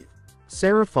sleeve.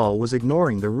 Serafall was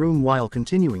ignoring the room while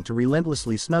continuing to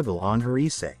relentlessly snuggle on her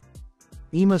Issei.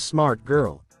 Ima smart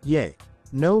girl, yay.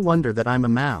 No wonder that I'm a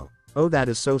Mao, oh that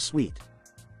is so sweet.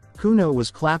 Kuno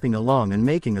was clapping along and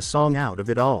making a song out of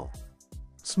it all.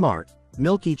 Smart.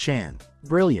 Milky-chan.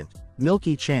 Brilliant.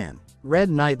 Milky-chan. Red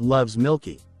Knight loves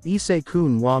Milky.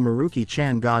 Issei-kun wa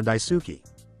Maruki-chan ga daisuki.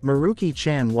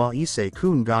 Maruki-chan wa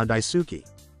Issei-kun ga daisuki.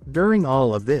 During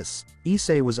all of this,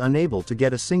 Issei was unable to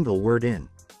get a single word in.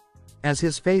 As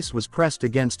his face was pressed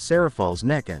against Serafall's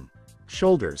neck and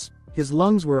shoulders, his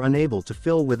lungs were unable to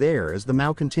fill with air as the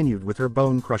Mao continued with her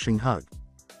bone-crushing hug.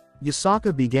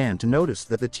 Yusaka began to notice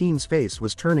that the teen's face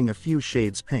was turning a few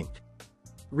shades pink.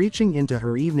 Reaching into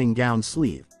her evening gown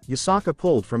sleeve, Yusaka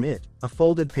pulled from it a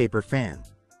folded paper fan.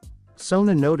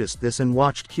 Sona noticed this and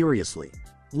watched curiously.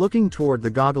 Looking toward the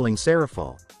goggling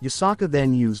Serafall, Yusaka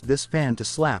then used this fan to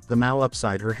slap the Mao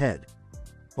upside her head.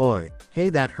 Oi, hey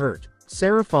that hurt.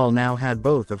 Serafall now had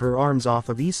both of her arms off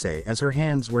of Issei as her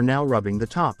hands were now rubbing the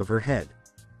top of her head.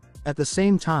 At the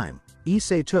same time,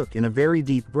 Issei took in a very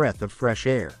deep breath of fresh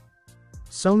air.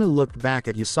 Sona looked back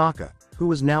at Yusaka, who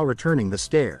was now returning the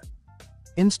stare.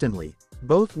 Instantly,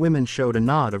 both women showed a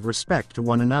nod of respect to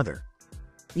one another.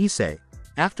 Issei,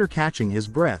 after catching his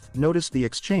breath, noticed the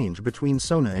exchange between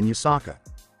Sona and Yusaka.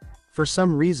 For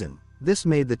some reason, this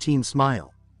made the teen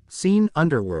smile. Scene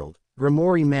Underworld,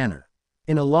 Grimoire Manor.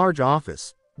 In a large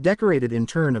office, decorated in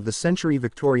turn of the century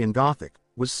Victorian Gothic,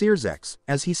 was Searsex,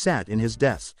 as he sat in his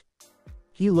desk.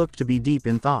 He looked to be deep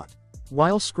in thought.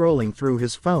 While scrolling through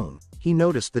his phone, he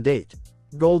noticed the date.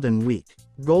 Golden Week.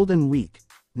 Golden Week.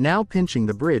 Now pinching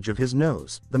the bridge of his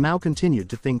nose, the Mao continued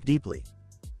to think deeply.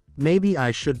 Maybe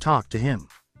I should talk to him.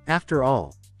 After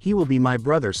all, he will be my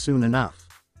brother soon enough.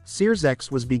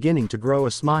 Searsex was beginning to grow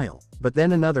a smile, but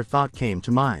then another thought came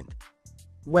to mind.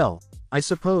 Well, I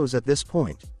suppose at this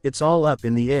point, it's all up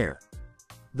in the air.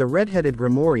 The red-headed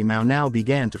Grimoire Mao now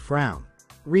began to frown.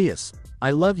 Rias,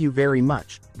 I love you very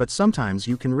much, but sometimes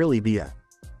you can really be a...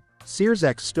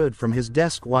 Searsex stood from his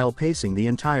desk while pacing the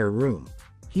entire room.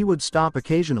 He would stop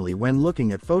occasionally when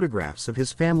looking at photographs of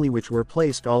his family which were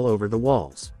placed all over the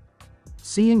walls.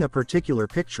 Seeing a particular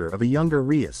picture of a younger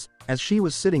Rias, as she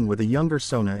was sitting with a younger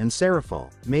Sona and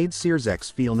Serafall, made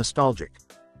Searsex feel nostalgic.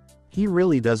 He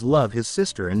really does love his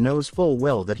sister and knows full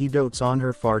well that he dotes on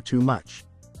her far too much.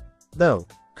 Though,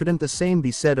 couldn't the same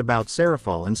be said about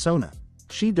Serafall and Sona?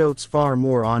 She dotes far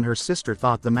more on her sister,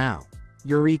 thought the Mao.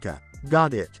 Eureka.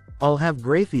 Got it. I'll have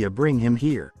Graphia bring him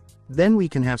here. Then we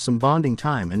can have some bonding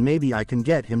time and maybe I can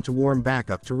get him to warm back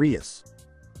up to Rias.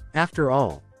 After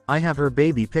all, I have her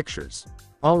baby pictures.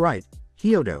 Alright,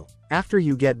 Hyodo, after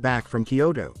you get back from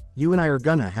Kyoto, you and I are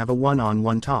gonna have a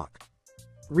one-on-one talk.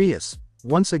 Rias,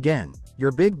 once again,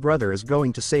 your big brother is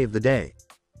going to save the day.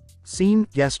 Scene,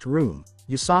 guest room,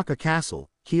 Yusaka Castle,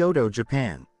 Kyoto,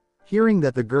 Japan. Hearing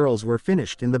that the girls were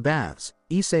finished in the baths,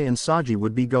 Issei and Saji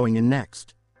would be going in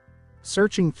next.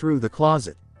 Searching through the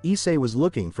closet, Issei was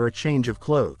looking for a change of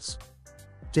clothes.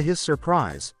 To his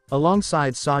surprise,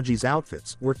 alongside Saji's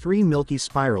outfits were 3 Milky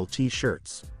Spiral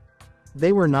t-shirts.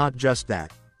 They were not just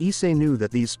that, Issei knew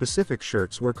that these specific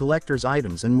shirts were collector's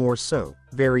items and more so,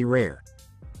 very rare.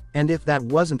 And if that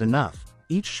wasn't enough,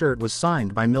 each shirt was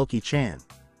signed by Milky-chan.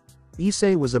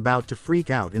 Issei was about to freak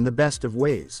out in the best of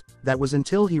ways, that was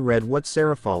until he read what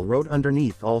Serafall wrote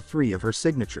underneath all 3 of her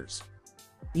signatures.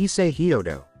 Issei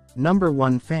Hyodo,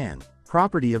 #1 fan.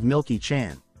 Property of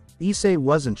Milky-chan. Issei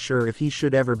wasn't sure if he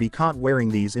should ever be caught wearing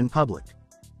these in public.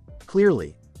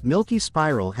 Clearly, Milky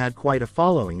Spiral had quite a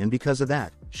following, and because of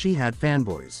that, she had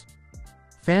fanboys.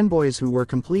 Fanboys who were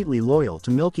completely loyal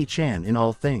to Milky-chan in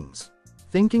all things.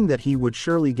 Thinking that he would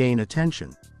surely gain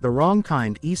attention, the wrong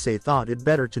kind, Issei thought it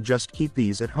better to just keep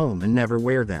these at home and never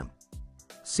wear them.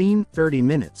 Scene 30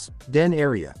 minutes, den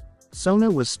area.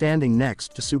 Sona was standing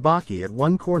next to Tsubaki at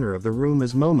one corner of the room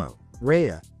as Momo,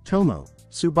 Rhea, Tomo,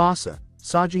 Tsubasa,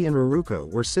 Saji and Ruruko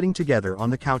were sitting together on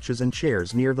the couches and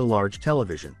chairs near the large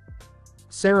television.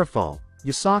 Serafal,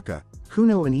 Yasaka,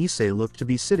 Kuno and Issei looked to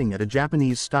be sitting at a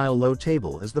Japanese-style low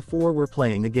table as the four were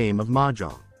playing a game of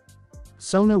mahjong.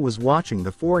 Sona was watching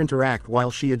the four interact while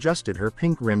she adjusted her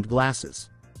pink-rimmed glasses.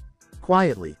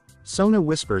 Quietly, Sona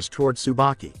whispers toward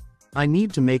Tsubaki, "I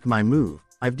need to make my move,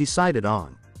 I've decided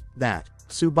on that."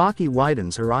 Tsubaki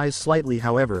widens her eyes slightly,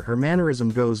 however her mannerism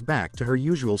goes back to her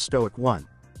usual stoic one.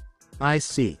 "I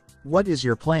see. What is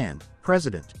your plan,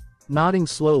 President?" Nodding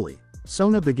slowly,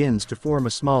 Sona begins to form a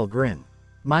small grin.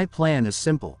 "My plan is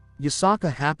simple.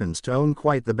 Yasaka happens to own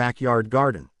quite the backyard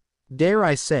garden. Dare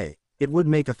I say, it would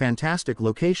make a fantastic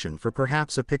location for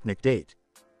perhaps a picnic date."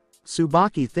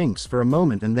 Tsubaki thinks for a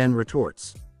moment and then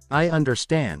retorts, "I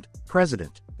understand,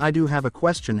 President. I do have a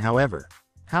question, however.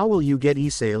 How will you get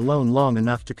Issei alone long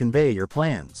enough to convey your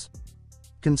plans?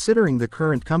 Considering the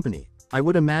current company, I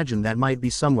would imagine that might be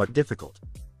somewhat difficult."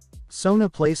 Sona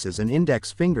places an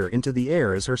index finger into the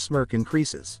air as her smirk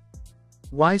increases.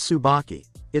 "Why, Tsubaki?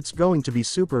 It's going to be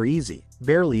super easy,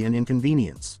 barely an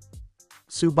inconvenience."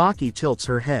 Tsubaki tilts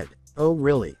her head. "Oh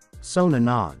really?" Sona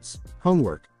nods.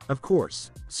 "Homework, of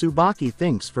course." Tsubaki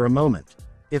thinks for a moment.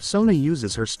 If Sona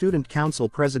uses her student council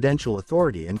presidential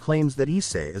authority and claims that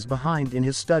Issei is behind in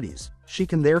his studies, she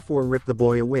can therefore rip the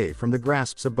boy away from the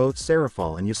grasps of both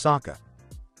Serafal and Yasaka.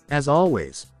 As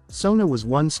always, Sona was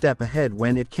one step ahead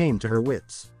when it came to her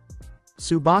wits.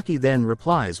 Tsubaki then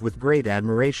replies with great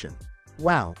admiration.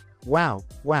 "Wow, wow,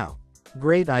 wow.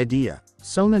 Great idea."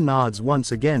 Sona nods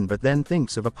once again but then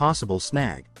thinks of a possible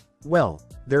snag. "Well,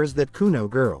 there's that Kuno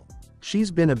girl.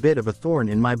 She's been a bit of a thorn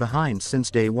in my behind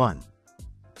since day one."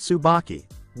 Tsubaki,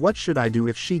 what should I do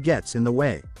if she gets in the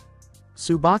way?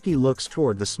 Tsubaki looks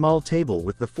toward the small table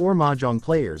with the four mahjong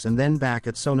players and then back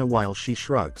at Sona while she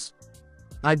shrugs.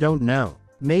 "I don't know.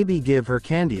 Maybe give her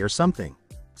candy or something."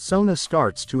 Sona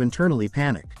starts to internally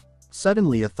panic.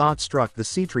 Suddenly a thought struck the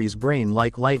Cetri's brain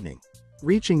like lightning.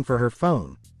 Reaching for her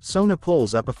phone, Sona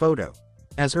pulls up a photo.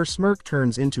 As her smirk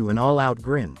turns into an all-out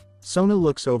grin, Sona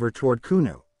looks over toward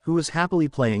Kuno, who is happily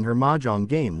playing her mahjong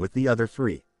game with the other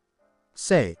three.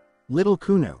 "Say, little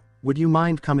Kuno, would you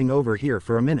mind coming over here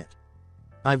for a minute?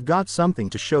 I've got something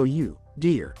to show you,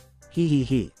 dear."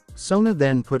 He. Sona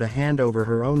then put a hand over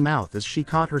her own mouth as she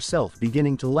caught herself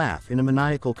beginning to laugh in a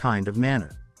maniacal kind of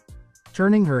manner.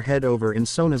 Turning her head over in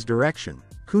Sona's direction,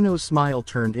 Kuno's smile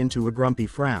turned into a grumpy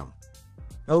frown.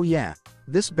 "Oh yeah,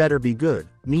 this better be good,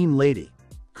 mean lady."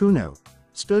 Kuno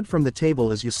stood from the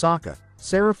table as Yasaka,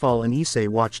 Serafal and Issei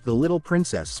watched the little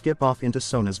princess skip off into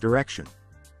Sona's direction.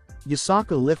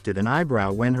 Yasaka lifted an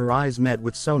eyebrow when her eyes met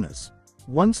with Sona's.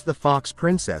 Once the fox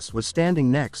princess was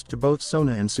standing next to both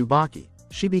Sona and Tsubaki,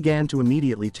 she began to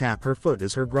immediately tap her foot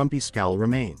as her grumpy scowl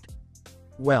remained.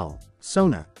 Well,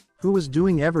 Sona, who was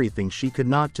doing everything she could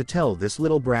not to tell this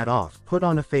little brat off, put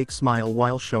on a fake smile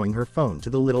while showing her phone to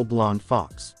the little blonde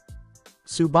fox.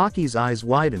 Tsubaki's eyes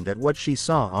widened at what she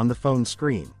saw on the phone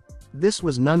screen. This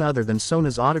was none other than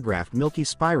Sona's autographed Milky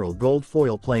Spiral gold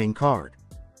foil playing card.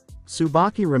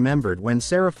 Tsubaki remembered when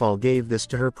Serafal gave this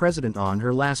to her president on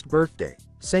her last birthday,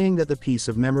 saying that the piece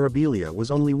of memorabilia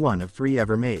was only one of 3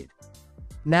 ever made.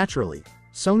 Naturally,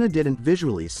 Sona didn't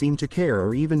visually seem to care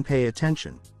or even pay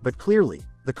attention, but clearly,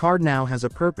 the card now has a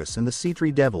purpose and the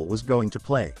Cetri devil was going to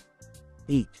play.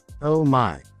 Eek. Oh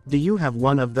my. Do you have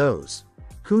one of those?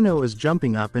 Kuno is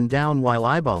jumping up and down while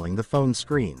eyeballing the phone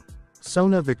screen.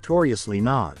 Sona victoriously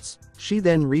nods. She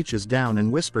then reaches down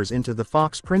and whispers into the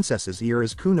fox princess's ear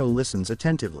as Kuno listens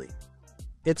attentively.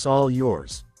 "It's all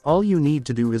yours. All you need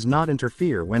to do is not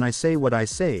interfere when I say what I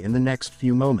say in the next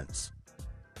few moments."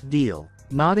 "Deal."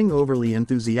 Nodding overly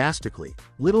enthusiastically,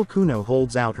 little Kuno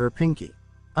holds out her pinky.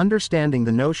 Understanding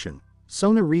the notion,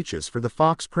 Sona reaches for the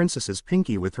fox princess's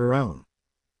pinky with her own.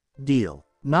 "Deal."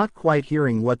 Not quite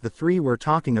hearing what the three were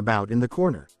talking about in the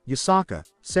corner, Yasaka,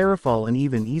 Serafal and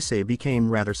even Issei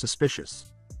became rather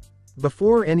suspicious.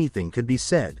 Before anything could be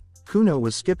said, Kuno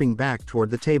was skipping back toward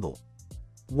the table.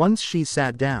 Once she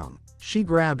sat down, she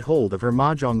grabbed hold of her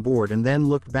mahjong board and then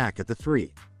looked back at the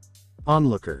three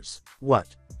onlookers.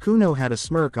 What? Kuno had a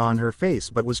smirk on her face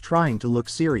but was trying to look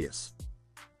serious.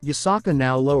 Yasaka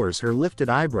now lowers her lifted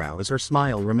eyebrow as her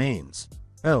smile remains.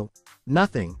 "Oh,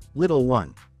 nothing, little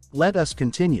one. Let us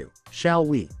continue, shall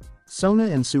we?" Sona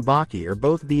and Tsubaki are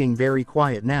both being very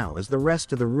quiet now as the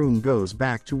rest of the room goes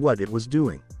back to what it was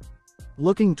doing.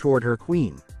 Looking toward her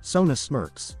queen, Sona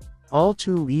smirks. All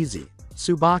too easy.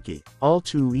 Tsubaki, all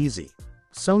too easy.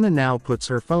 Sona now puts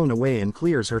her phone away and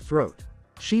clears her throat.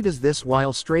 She does this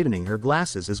while straightening her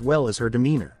glasses as well as her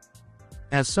demeanor.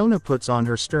 As Sona puts on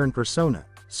her stern persona,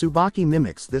 Tsubaki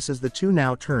mimics this as the two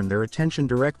now turn their attention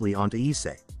directly onto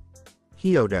Issei.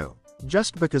 Hyodo.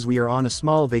 Just because we are on a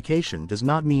small vacation does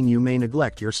not mean you may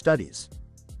neglect your studies.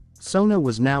 Sona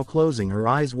was now closing her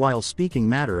eyes while speaking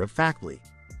matter-of-factly.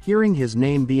 Hearing his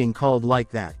name being called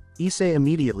like that, Issei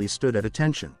immediately stood at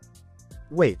attention.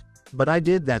 Wait, but I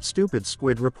did that stupid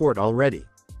squid report already.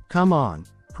 Come on,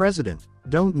 President,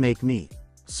 don't make me.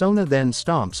 Sona then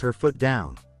stomps her foot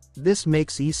down. This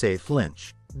makes Issei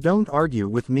flinch. Don't argue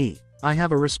with me. I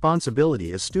have a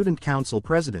responsibility as student council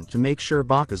president to make sure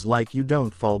bakas like you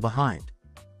don't fall behind.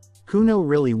 Kuno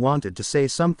really wanted to say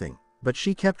something, but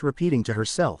she kept repeating to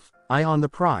herself, eye on the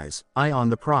prize, eye on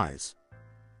the prize.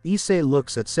 Issei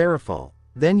looks at Serafal,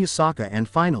 then Yusaka and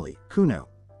finally, Kuno.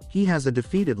 He has a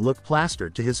defeated look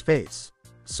plastered to his face.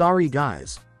 Sorry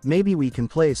guys, maybe we can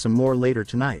play some more later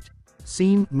tonight.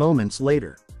 Scene, moments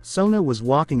later. Sona was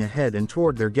walking ahead and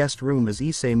toward their guest room as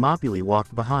Issei moppily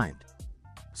walked behind.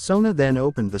 Sona then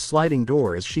opened the sliding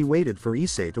door as she waited for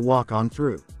Issei to walk on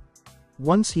through.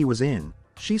 Once he was in,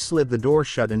 she slid the door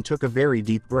shut and took a very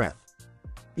deep breath.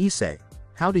 Issei,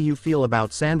 how do you feel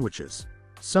about sandwiches?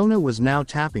 Sona was now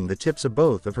tapping the tips of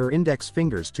both of her index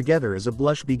fingers together as a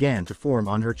blush began to form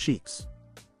on her cheeks.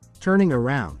 Turning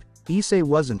around, Issei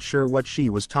wasn't sure what she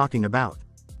was talking about.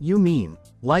 You mean,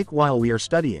 like while we are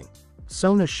studying?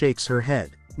 Sona shakes her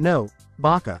head. No,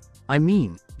 Baka, I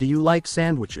mean, do you like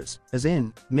sandwiches, as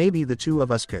in, maybe the two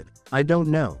of us could, I don't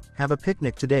know, have a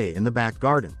picnic today in the back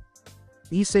garden.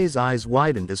 Issei's eyes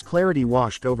widened as clarity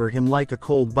washed over him like a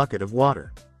cold bucket of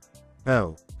water.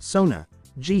 Oh, Sona,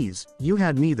 geez, you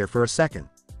had me there for a second.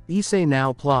 Issei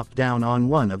now plopped down on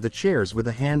one of the chairs with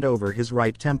a hand over his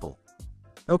right temple.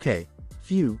 Okay,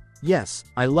 phew, yes,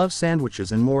 I love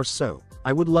sandwiches and more so,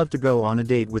 I would love to go on a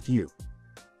date with you.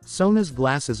 Sona's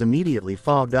glasses immediately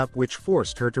fogged up which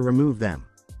forced her to remove them.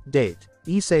 Date.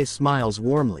 Issei smiles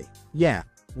warmly. Yeah,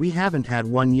 we haven't had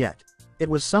one yet. It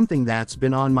was something that's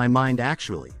been on my mind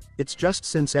actually, it's just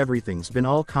since everything's been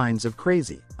all kinds of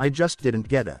crazy, I just didn't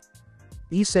get a.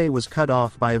 Issei was cut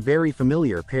off by a very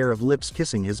familiar pair of lips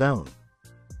kissing his own.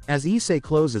 As Issei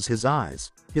closes his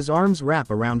eyes, his arms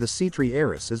wrap around the Citri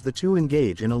heiress as the two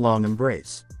engage in a long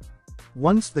embrace.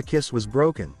 Once the kiss was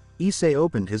broken, Issei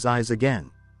opened his eyes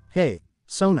again. Hey,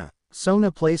 Sona.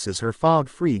 Sona places her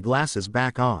fog-free glasses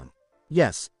back on.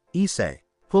 Yes, Issei.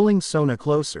 Pulling Sona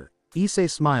closer,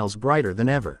 Issei smiles brighter than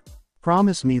ever.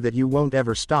 Promise me that you won't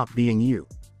ever stop being you.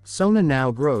 Sona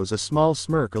now grows a small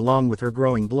smirk along with her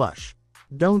growing blush.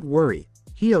 Don't worry,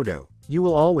 Hyodo, you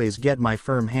will always get my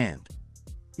firm hand.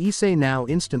 Issei now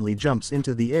instantly jumps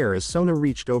into the air as Sona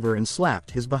reached over and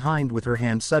slapped his behind with her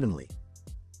hand suddenly.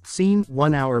 Scene,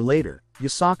 1 hour later,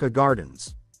 Yusaka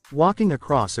Gardens. Walking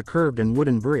across a curved and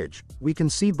wooden bridge, we can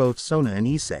see both Sona and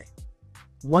Issei.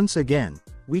 Once again,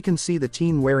 we can see the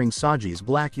teen wearing Saji's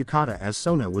black yukata as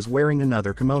Sona was wearing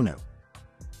another kimono.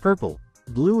 Purple,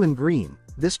 blue and green,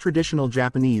 this traditional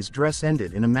Japanese dress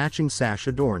ended in a matching sash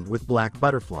adorned with black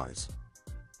butterflies.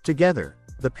 Together,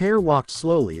 the pair walked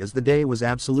slowly as the day was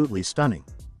absolutely stunning.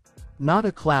 Not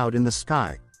a cloud in the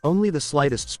sky, only the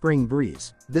slightest spring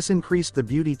breeze, this increased the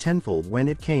beauty tenfold when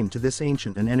it came to this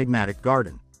ancient and enigmatic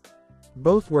garden.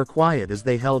 Both were quiet as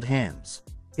they held hands.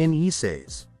 In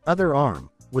Issei's other arm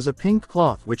was a pink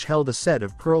cloth which held a set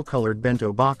of pearl-colored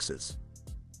bento boxes.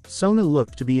 Sona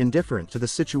looked to be indifferent to the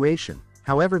situation,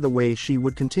 however the way she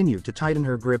would continue to tighten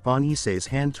her grip on Issei's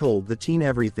hand told the teen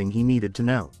everything he needed to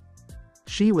know.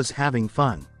 She was having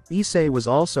fun. Issei was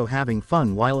also having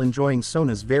fun while enjoying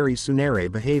Sona's very tsundere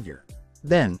behavior.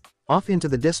 Then, off into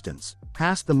the distance,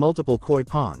 past the multiple koi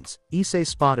ponds, Issei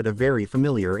spotted a very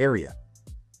familiar area.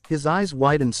 His eyes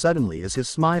widened suddenly as his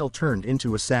smile turned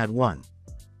into a sad one.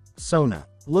 Sona.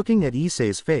 Looking at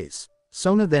Issei's face,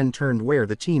 Sona then turned where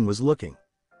the teen was looking.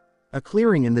 A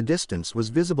clearing in the distance was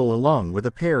visible along with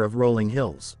a pair of rolling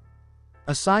hills.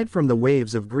 Aside from the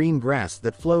waves of green grass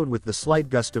that flowed with the slight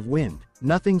gust of wind,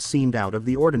 nothing seemed out of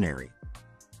the ordinary.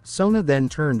 Sona then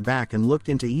turned back and looked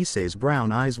into Issei's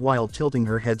brown eyes while tilting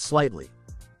her head slightly.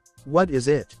 What is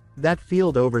it? That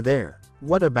field over there.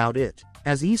 What about it?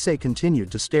 As Issei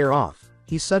continued to stare off,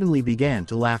 he suddenly began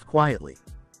to laugh quietly.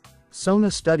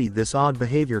 Sona studied this odd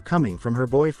behavior coming from her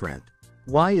boyfriend.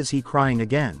 Why is he crying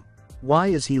again? Why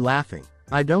is he laughing?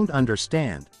 I don't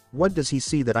understand. What does he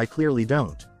see that I clearly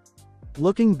don't?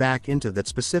 Looking back into that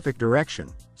specific direction,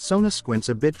 Sona squints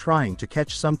a bit trying to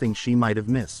catch something she might have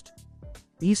missed.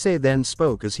 Issei then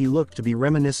spoke as he looked to be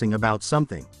reminiscing about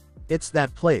something. It's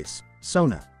that place,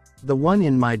 Sona. The one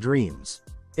in my dreams.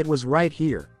 It was right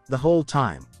here, the whole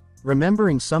time.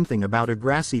 Remembering something about a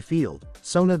grassy field,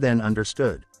 Sona then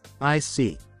understood. I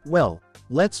see. Well,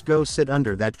 let's go sit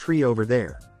under that tree over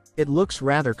there. It looks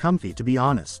rather comfy to be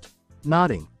honest.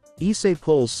 Nodding, Issei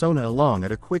pulls Sona along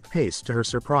at a quick pace to her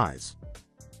surprise.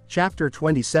 Chapter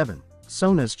 27,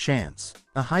 Sona's Chance.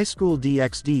 A high school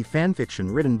DxD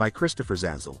fanfiction written by Christopher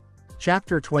Zazzle.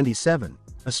 Chapter 27,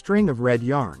 A String of Red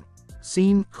Yarn.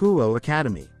 Scene, Kuo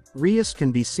Academy. Rias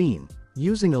can be seen,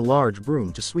 using a large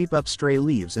broom to sweep up stray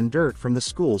leaves and dirt from the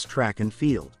school's track and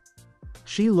field.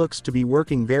 She looks to be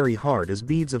working very hard as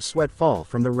beads of sweat fall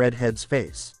from the redhead's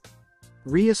face.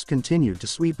 Rias continued to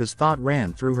sweep as thought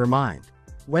ran through her mind.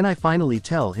 When I finally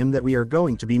tell him that we are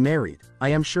going to be married, I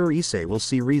am sure Issei will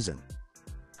see reason.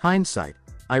 Hindsight,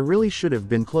 I really should have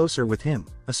been closer with him,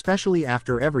 especially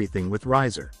after everything with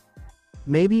Riser.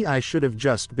 Maybe I should have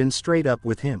just been straight up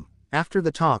with him. After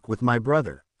the talk with my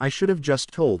brother, I should have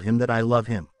just told him that I love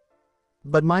him.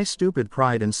 But my stupid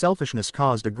pride and selfishness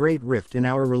caused a great rift in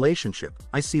our relationship.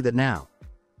 I see that now.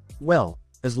 Well,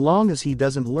 as long as he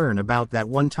doesn't learn about that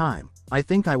one time, I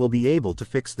think I will be able to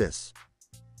fix this.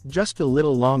 Just a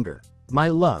little longer, my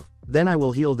love, then I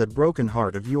will heal that broken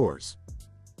heart of yours.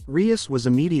 Rias was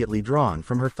immediately drawn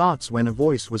from her thoughts when a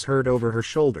voice was heard over her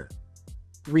shoulder.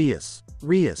 Rias,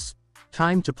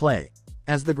 time to play.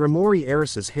 As the Grimoire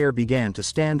heiress's hair began to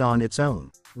stand on its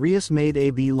own, Rias made a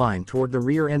beeline toward the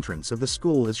rear entrance of the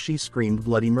school as she screamed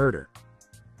bloody murder.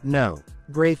 No.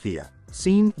 Graphia.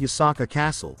 Scene, Yasaka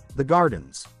Castle, the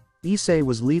gardens. Issei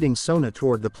was leading Sona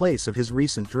toward the place of his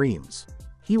recent dreams.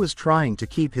 He was trying to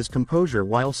keep his composure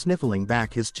while sniffling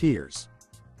back his tears.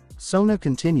 Sona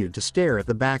continued to stare at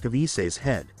the back of Issei's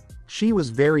head. She was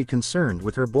very concerned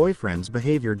with her boyfriend's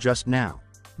behavior just now.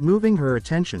 Moving her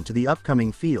attention to the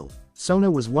upcoming field,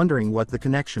 Sona was wondering what the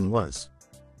connection was.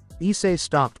 Issei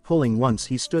stopped pulling once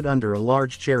he stood under a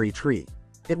large cherry tree.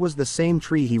 It was the same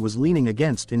tree he was leaning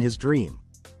against in his dream.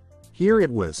 Here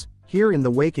it was, here in the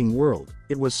waking world,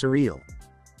 it was surreal.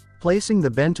 Placing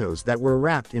the bentos that were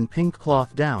wrapped in pink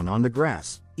cloth down on the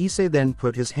grass, Issei then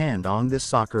put his hand on this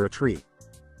sakura tree.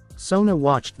 Sona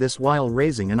watched this while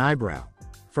raising an eyebrow.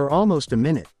 For almost a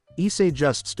minute, Issei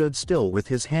just stood still with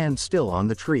his hand still on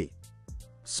the tree.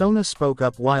 Sona spoke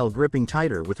up while gripping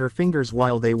tighter with her fingers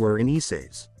while they were in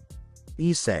Issei's.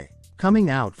 Issei.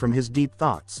 Coming out from his deep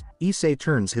thoughts, Issei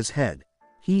turns his head.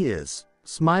 He is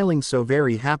smiling so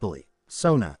very happily.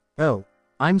 Sona. Oh.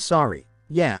 I'm sorry.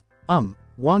 Yeah.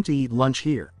 Want to eat lunch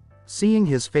here. Seeing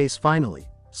his face finally,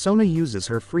 Sona uses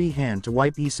her free hand to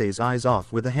wipe Issei's eyes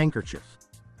off with a handkerchief.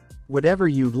 Whatever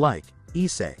you'd like,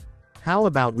 Issei. How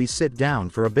about we sit down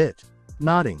for a bit?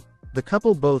 Nodding, the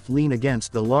couple both lean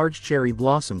against the large cherry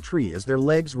blossom tree as their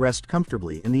legs rest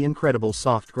comfortably in the incredible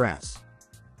soft grass.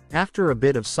 After a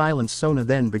bit of silence, Sona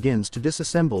then begins to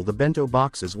disassemble the bento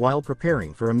boxes while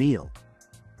preparing for a meal.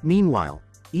 Meanwhile,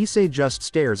 Issei just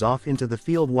stares off into the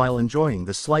field while enjoying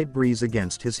the slight breeze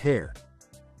against his hair.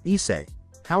 Issei,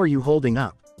 how are you holding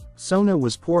up? Sona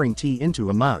was pouring tea into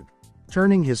a mug.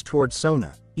 Turning his towards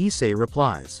Sona, Issei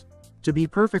replies. To be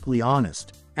perfectly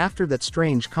honest, after that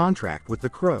strange contract with the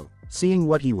crow, seeing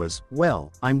what he was,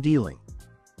 well, I'm dealing.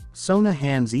 Sona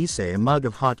hands Issei a mug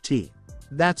of hot tea.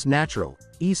 That's natural,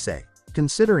 Issei,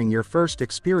 considering your first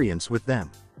experience with them.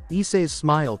 Issei's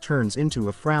smile turns into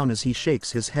a frown as he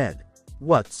shakes his head.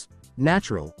 What's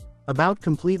natural about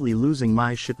completely losing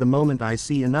my shit the moment I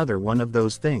see another one of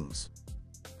those things?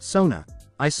 Sona,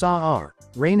 I saw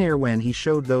Rainier when he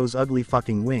showed those ugly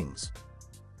fucking wings.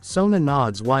 Sona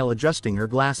nods while adjusting her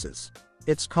glasses.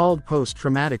 It's called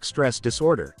post-traumatic stress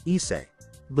disorder, Issei.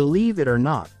 Believe it or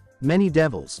not, many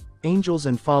devils, angels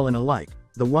and fallen alike,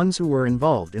 the ones who were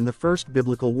involved in the first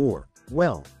biblical war,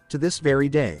 well, to this very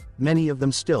day, many of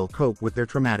them still cope with their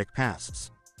traumatic pasts.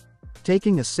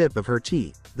 Taking a sip of her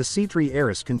tea, the Cetri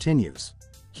heiress continues.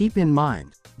 Keep in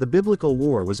mind, the biblical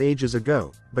war was ages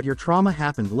ago, but your trauma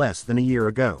happened less than a year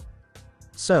ago.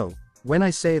 So, when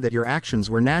I say that your actions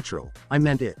were natural, I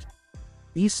meant it.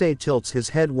 Issei tilts his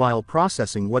head while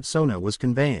processing what Sona was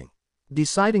conveying.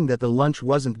 Deciding that the lunch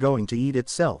wasn't going to eat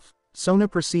itself, Sona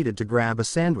proceeded to grab a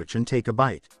sandwich and take a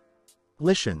bite.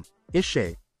 Listen,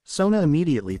 Issei. Sona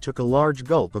immediately took a large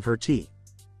gulp of her tea.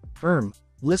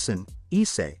 Listen,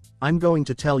 Issei, I'm going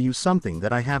to tell you something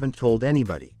that I haven't told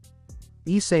anybody.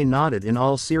 Issei nodded in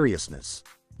all seriousness.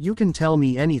 You can tell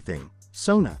me anything,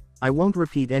 Sona. I won't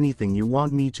repeat anything you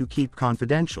want me to keep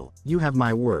confidential, you have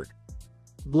my word.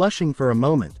 Blushing for a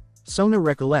moment, Sona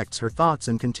recollects her thoughts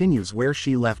and continues where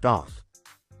she left off.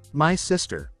 My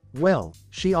sister, Well,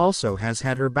 she also has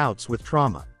had her bouts with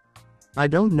trauma. I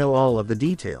don't know all of the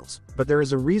details, but there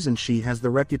is a reason she has the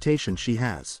reputation she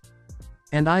has.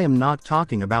 And I am not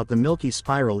talking about the milky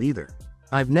spiral either.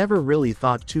 I've never really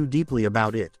thought too deeply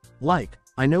about it. Like,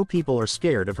 I know people are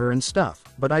scared of her and stuff,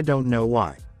 but I don't know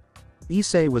why.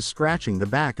 Issei was scratching the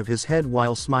back of his head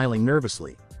while smiling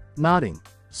nervously. Nodding,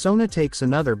 Sona takes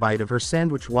another bite of her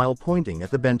sandwich while pointing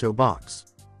at the bento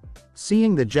box.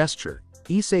 Seeing the gesture,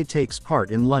 Issei takes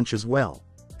part in lunch as well.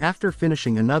 After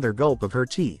finishing another gulp of her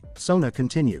tea, Sona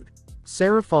continued.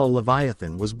 Serafal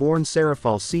Leviathan was born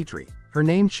Serafal Citri. Her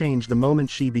name changed the moment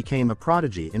she became a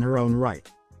prodigy in her own right.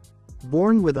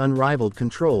 Born with unrivaled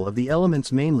control of the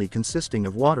elements mainly consisting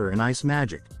of water and ice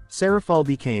magic, Serafal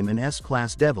became an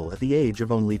S-class devil at the age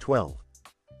of only 12.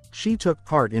 She took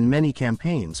part in many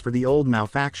campaigns for the Old Mao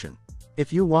faction.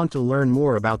 If you want to learn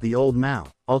more about the Old Mao,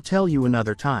 I'll tell you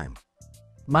another time.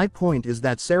 My point is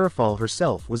that Serafal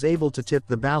herself was able to tip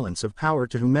the balance of power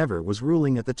to whomever was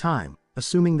ruling at the time,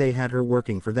 assuming they had her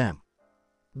working for them.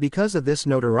 Because of this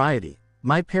notoriety,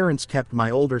 my parents kept my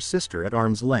older sister at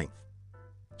arm's length.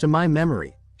 To my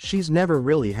memory, she's never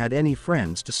really had any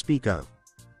friends to speak of.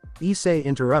 Issei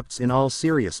interrupts in all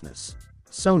seriousness.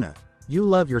 Sona, you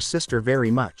love your sister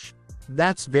very much.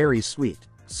 That's very sweet.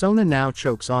 Sona now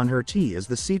chokes on her tea as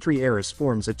the Citri heiress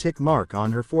forms a tick mark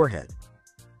on her forehead.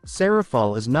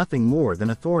 Serafal is nothing more than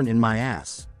a thorn in my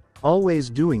ass. Always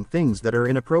doing things that are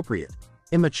inappropriate.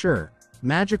 Immature,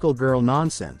 magical girl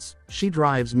nonsense. She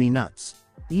drives me nuts.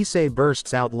 Issei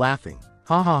bursts out laughing.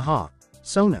 Ha ha ha.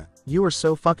 Sona, you are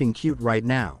so fucking cute right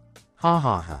now. Ha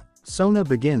ha ha. Sona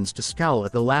begins to scowl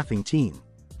at the laughing teen.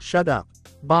 Shut up.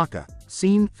 Baka.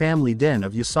 Scene, family den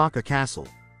of Yasaka Castle.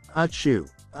 Achoo.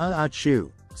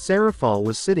 Achoo. Serafal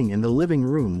was sitting in the living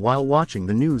room while watching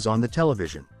the news on the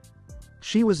television.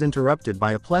 She was interrupted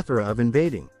by a plethora of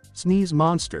invading, sneeze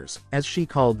monsters, as she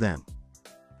called them.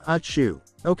 Achoo.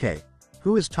 Okay.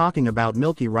 Who is talking about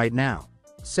Milky right now?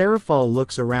 Serafal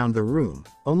looks around the room,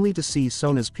 only to see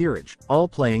Sona's peerage, all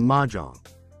playing mahjong.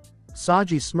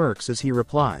 Saji smirks as he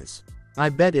replies. I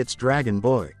bet it's Dragon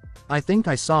Boy. I think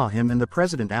I saw him and the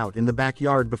president out in the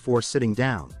backyard before sitting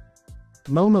down.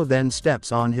 Momo then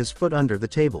steps on his foot under the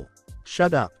table.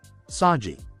 Shut up.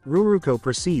 Saji. Ruruko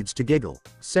proceeds to giggle.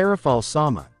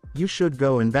 Serafal-sama, you should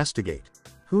go investigate.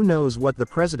 Who knows what the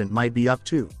president might be up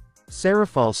to?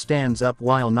 Serafal stands up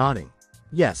while nodding.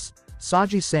 Yes,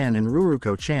 Saji-san and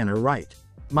Ruruko-chan are right.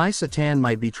 My Satan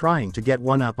might be trying to get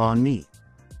one up on me.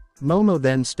 Momo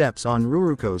then steps on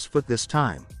Ruruko's foot this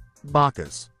time.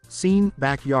 Baka's. Scene,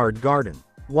 backyard garden.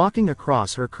 Walking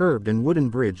across her curved and wooden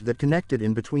bridge that connected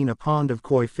in between a pond of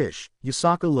koi fish,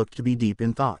 Yasaka looked to be deep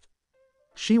in thought.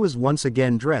 She was once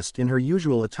again dressed in her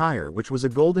usual attire, which was a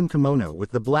golden kimono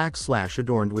with the black slash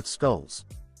adorned with skulls.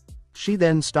 She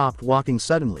then stopped walking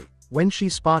suddenly, when she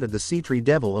spotted the Citri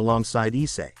devil alongside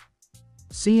Issei.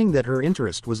 Seeing that her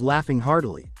interest was laughing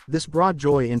heartily, this brought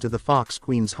joy into the Fox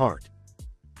Queen's heart.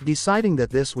 Deciding that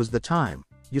this was the time,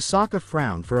 Yasaka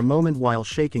frowned for a moment while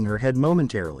shaking her head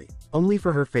momentarily, only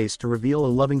for her face to reveal a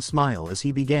loving smile as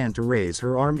he began to raise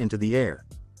her arm into the air.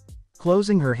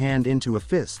 Closing her hand into a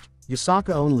fist,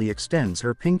 Yasaka only extends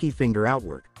her pinky finger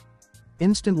outward.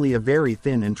 Instantly a very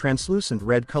thin and translucent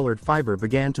red-colored fiber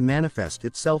began to manifest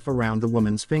itself around the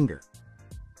woman's finger.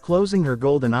 Closing her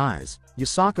golden eyes,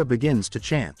 Yasaka begins to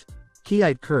chant.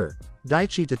 Kiite kur,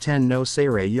 Daichi Taten no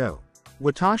Seirei yo.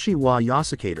 Watashi wa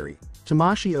Yasakateri,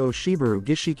 Tamashi o Shibaru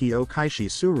Gishiki o Kaishi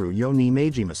Suru yo ni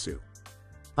Meijimasu.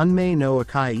 Unmei no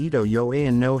Akai Ito yo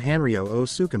Aen no Hanryo o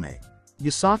Sukame.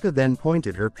 Yasaka then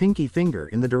pointed her pinky finger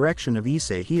in the direction of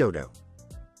Issei Hyodo.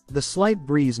 The slight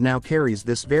breeze now carries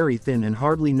this very thin and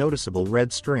hardly noticeable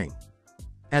red string.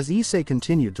 As Issei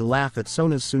continued to laugh at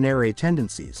Sona's Tsunere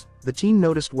tendencies, the teen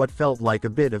noticed what felt like a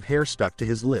bit of hair stuck to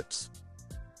his lips.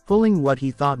 Pulling what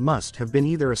he thought must have been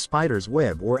either a spider's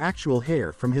web or actual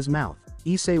hair from his mouth,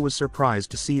 Issei was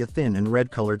surprised to see a thin and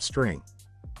red-colored string.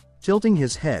 Tilting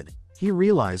his head, he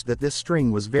realized that this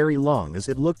string was very long, as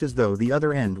it looked as though the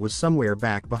other end was somewhere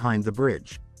back behind the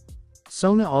bridge.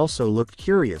 Sona also looked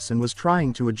curious and was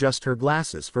trying to adjust her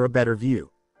glasses for a better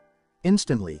view.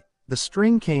 Instantly, the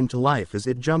string came to life as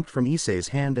it jumped from Issei's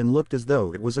hand and looked as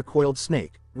though it was a coiled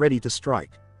snake, ready to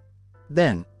strike.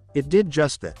 Then, it did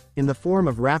just that, in the form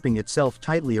of wrapping itself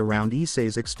tightly around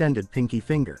Issei's extended pinky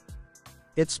finger.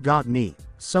 It's got me.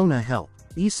 Sona, help.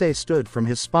 Issei stood from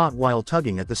his spot while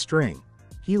tugging at the string.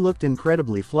 He looked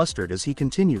incredibly flustered as he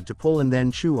continued to pull and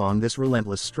then chew on this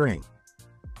relentless string.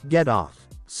 Get off.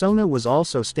 Sona was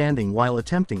also standing while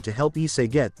attempting to help Issei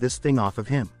get this thing off of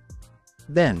him.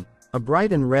 Then, A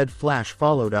bright and red flash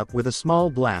followed up with a small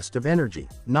blast of energy,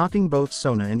 knocking both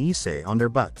Sona and Issei on their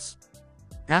butts.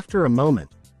 After a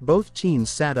moment, both teens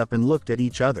sat up and looked at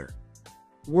each other.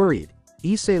 Worried,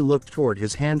 Issei looked toward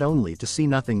his hand only to see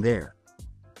nothing there.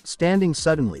 Standing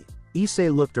suddenly,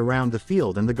 Issei looked around the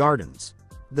field and the gardens.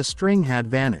 The string had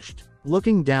vanished.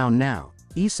 Looking down now,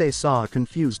 Issei saw a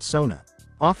confused Sona.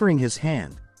 Offering his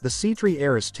hand, the sea-tree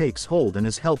heiress takes hold and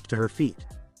is helped to her feet.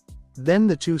 Then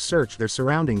the two search their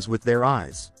surroundings with their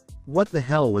eyes. What the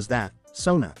hell was that,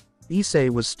 Sona? Issei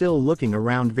was still looking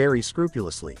around very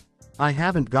scrupulously. I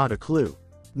haven't got a clue.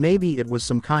 Maybe it was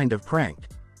some kind of prank.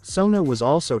 Sona was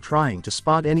also trying to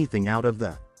spot anything out of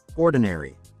the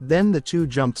ordinary. Then the two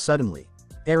jumped suddenly.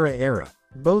 Era.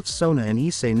 Both Sona and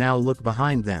Issei now look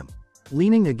behind them.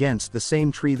 Leaning against the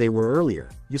same tree they were earlier,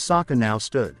 Yusaka now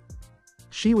stood.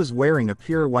 She was wearing a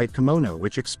pure white kimono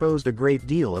which exposed a great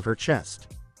deal of her chest.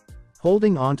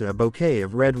 Holding onto a bouquet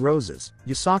of red roses,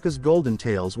 Yusaka's golden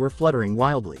tails were fluttering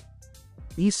wildly.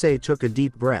 Issei took a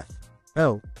deep breath.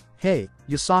 Oh, hey,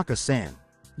 Yusaka-san.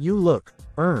 You look,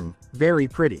 very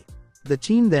pretty. The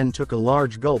teen then took a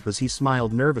large gulp as he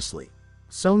smiled nervously.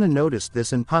 Sona noticed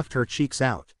this and puffed her cheeks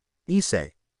out.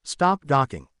 Issei, stop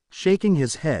gawking. Shaking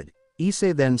his head,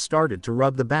 Issei then started to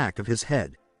rub the back of his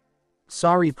head.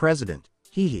 Sorry President,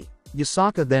 hehe.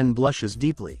 Yusaka then blushes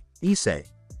deeply. Issei,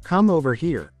 come over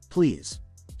here, please.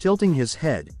 Tilting his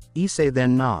head, Issei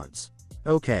then nods.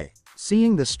 Okay.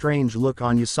 Seeing the strange look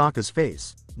on Yusaka's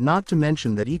face, not to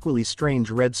mention that equally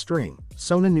strange red string,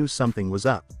 Sona knew something was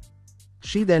up.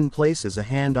 She then places a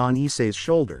hand on Issei's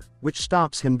shoulder, which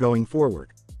stops him going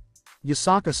forward.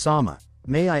 Yusaka-sama,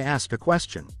 may I ask a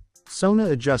question? Sona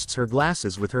adjusts her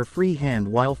glasses with her free hand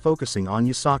while focusing on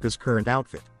Yusaka's current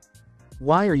outfit.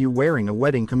 Why are you wearing a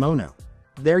wedding kimono?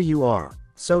 There you are.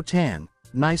 So tan,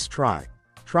 nice try.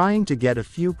 Trying to get a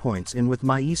few points in with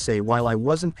my Issei while I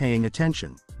wasn't paying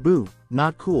attention. Boo,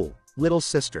 not cool. Little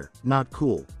sister, not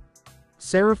cool.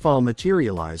 Serafal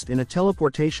materialized in a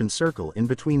teleportation circle in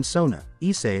between Sona,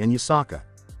 Issei and Yusaka.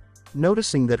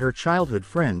 Noticing that her childhood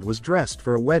friend was dressed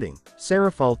for a wedding,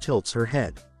 Serafal tilts her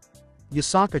head.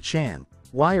 Yusaka-chan,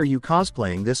 why are you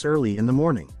cosplaying this early in the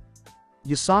morning?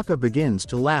 Yusaka begins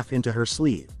to laugh into her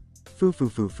sleeve. Foo.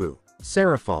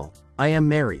 Serafal, I am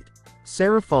married.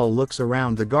 Serafal looks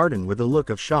around the garden with a look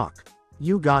of shock.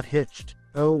 You got hitched.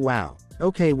 Oh wow.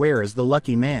 Okay, where is the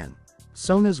lucky man?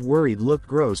 Sona's worried look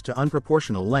grows to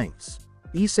unproportional lengths.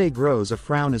 Issei grows a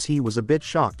frown as he was a bit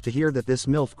shocked to hear that this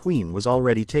MILF queen was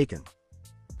already taken.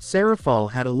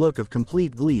 Serafal had a look of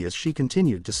complete glee as she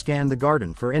continued to scan the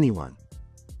garden for anyone.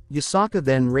 Yusaka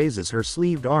then raises her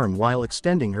sleeved arm while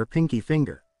extending her pinky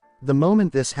finger. The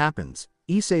moment this happens,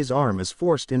 Issei's arm is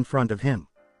forced in front of him.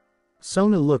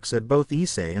 Sona looks at both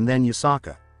Issei and then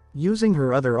Yusaka. Using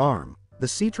her other arm, the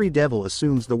sea-tree devil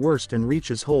assumes the worst and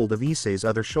reaches hold of Issei's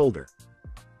other shoulder.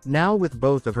 Now with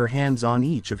both of her hands on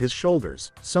each of his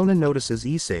shoulders, Sona notices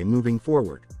Issei moving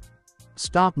forward.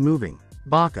 Stop moving,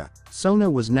 Baka. Sona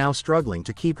was now struggling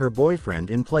to keep her boyfriend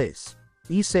in place.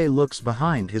 Issei looks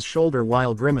behind his shoulder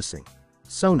while grimacing.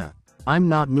 Sona, I'm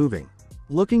not moving.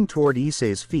 Looking toward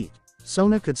Issei's feet,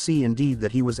 Sona could see indeed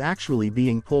that he was actually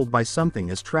being pulled by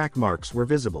something as track marks were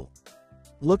visible.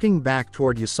 Looking back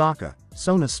toward Yusaka,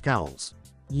 Sona scowls.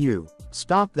 You,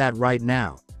 stop that right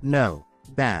now. No,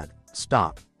 bad,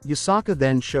 stop. Yusaka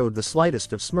then showed the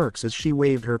slightest of smirks as she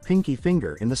waved her pinky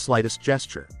finger in the slightest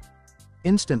gesture.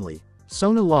 Instantly,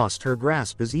 Sona lost her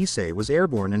grasp as Issei was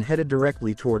airborne and headed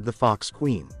directly toward the Fox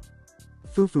Queen.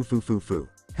 Foo.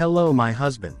 Hello my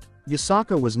husband.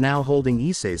 Yusaka was now holding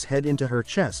Issei's head into her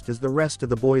chest as the rest of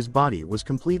the boy's body was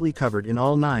completely covered in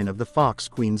all 9 of the Fox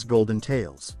Queen's golden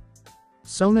tails.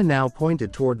 Sona now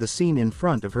pointed toward the scene in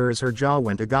front of her as her jaw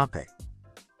went agape.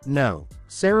 No.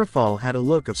 Serafal had a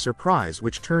look of surprise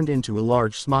which turned into a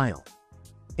large smile.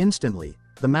 Instantly,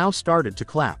 the mouth started to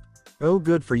clap. Oh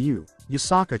good for you,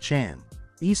 Yusaka-chan.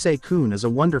 Issei-kun is a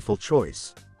wonderful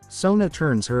choice. Sona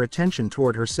turns her attention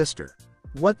toward her sister.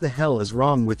 What the hell is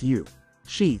wrong with you?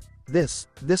 This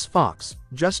fox,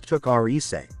 just took our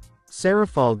Issei.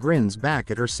 Serafal grins back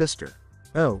at her sister.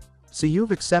 Oh, so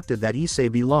you've accepted that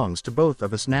Issei belongs to both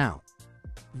of us now.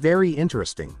 Very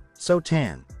interesting, so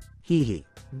tan. Hehe.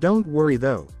 Don't worry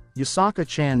though,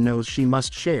 Yusaka-chan knows she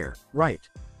must share, right?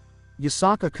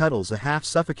 Yusaka cuddles a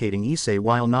half-suffocating Issei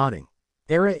while nodding.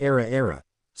 Era.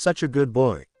 Such a good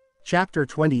boy. Chapter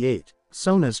 28,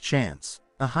 Sona's Chance.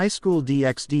 A high school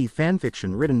DxD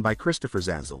fanfiction written by Christopher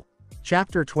Zazzle.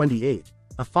 Chapter 28,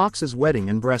 A Fox's Wedding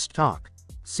and Breast Talk.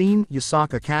 Scene,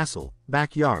 Yusaka Castle,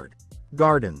 backyard.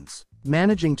 Gardens.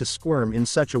 Managing to squirm in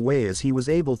such a way as he was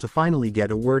able to finally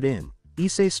get a word in,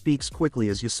 Issei speaks quickly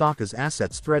as Yasaka's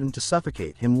assets threaten to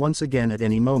suffocate him once again at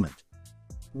any moment.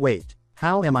 Wait,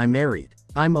 how am I married?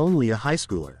 I'm only a high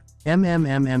schooler.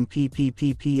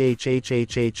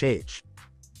 MMMMPPPPHHHHH.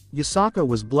 Yasaka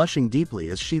was blushing deeply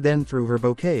as she then threw her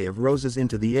bouquet of roses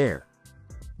into the air.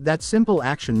 That simple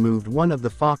action moved one of the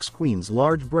Fox Queen's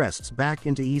large breasts back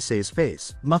into Issei's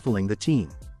face, muffling the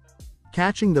teen.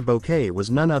 Catching the bouquet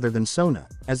was none other than Sona,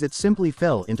 as it simply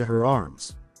fell into her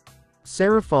arms.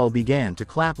 Serafal began to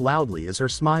clap loudly as her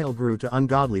smile grew to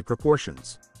ungodly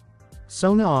proportions.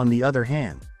 Sona, on the other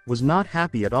hand, was not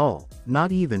happy at all,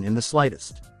 not even in the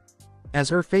slightest. As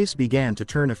her face began to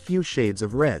turn a few shades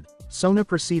of red, Sona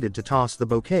proceeded to toss the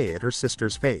bouquet at her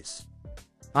sister's face.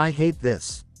 I hate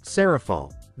this.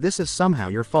 Serafal, this is somehow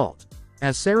your fault.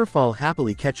 As Serafal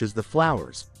happily catches the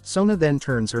flowers, Sona then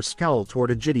turns her scowl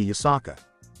toward a jitty Yasaka.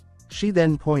 She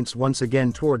then points once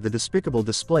again toward the despicable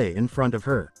display in front of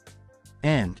her.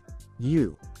 And,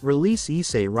 you, release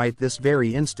Issei right this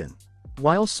very instant.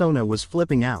 While Sona was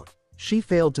flipping out, she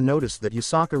failed to notice that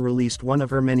Yasaka released one of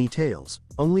her many tails,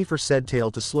 only for said tail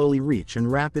to slowly reach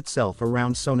and wrap itself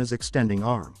around Sona's extending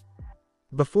arm.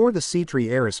 Before the sea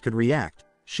tree heiress could react,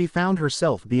 she found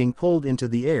herself being pulled into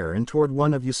the air and toward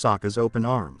one of Yasaka's open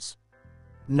arms.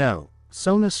 No,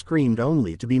 Sona screamed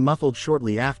only to be muffled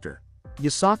shortly after.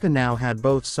 Yasaka now had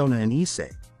both Sona and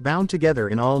Issei, bound together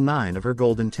in all 9 of her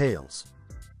golden tails.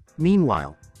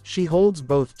 Meanwhile, she holds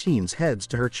both teens' heads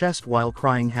to her chest while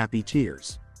crying happy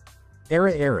tears.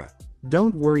 Era,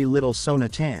 don't worry little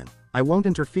Sona-tan, I won't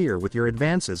interfere with your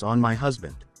advances on my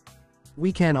husband.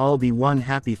 We can all be one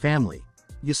happy family.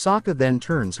 Yasaka then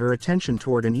turns her attention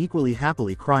toward an equally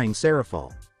happily crying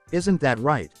Serafal. Isn't that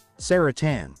right,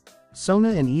 Sarah-tan? Sona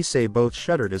and Issei both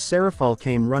shuddered as Serafal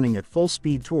came running at full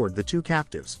speed toward the 2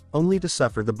 captives, only to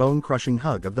suffer the bone-crushing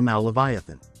hug of the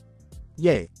Malleviathan.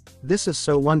 Yay, this is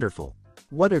so wonderful.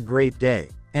 What a great day.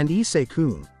 And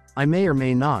Issei-kun, I may or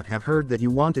may not have heard that you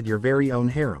wanted your very own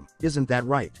harem, isn't that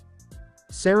right?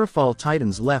 Serafal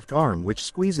tightens left arm which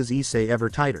squeezes Issei ever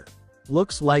tighter.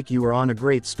 Looks like you are on a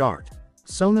great start.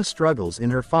 Sona struggles in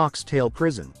her fox-tail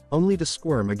prison, only to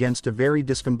squirm against a very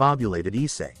discombobulated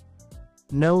Issei.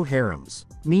 No harems.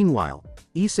 Meanwhile,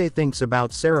 Issei thinks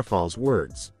about Serafal's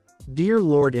words. Dear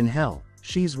Lord in hell,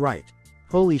 she's right.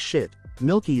 Holy shit,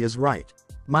 Milky is right.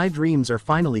 My dreams are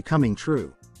finally coming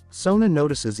true. Sona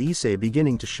notices Issei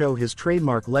beginning to show his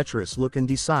trademark lecherous look and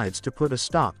decides to put a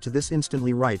stop to this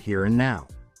instantly right here and now.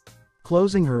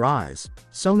 Closing her eyes,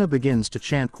 Sona begins to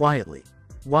chant quietly.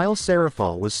 While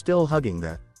Serafal was still hugging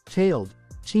the tailed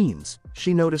teens,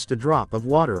 she noticed a drop of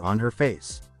water on her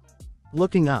face.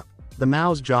 Looking up, the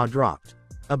Mao's jaw dropped.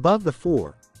 Above the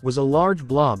 4, was a large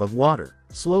blob of water,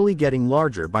 slowly getting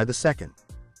larger by the second.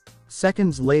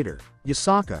 Seconds later,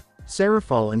 Yasaka,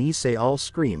 Serafal and Issei all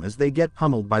scream as they get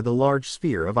pummeled by the large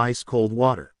sphere of ice-cold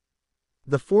water.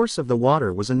 The force of the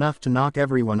water was enough to knock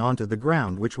everyone onto the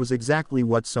ground, which was exactly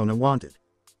what Sona wanted.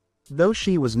 Though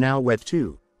she was now wet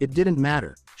too, it didn't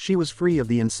matter, she was free of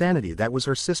the insanity that was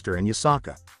her sister and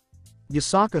Yasaka.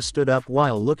 Yasaka stood up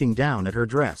while looking down at her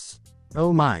dress.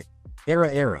 Oh my.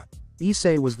 Era.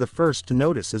 Issei was the first to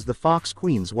notice as the Fox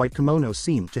Queen's white kimono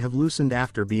seemed to have loosened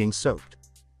after being soaked.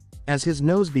 As his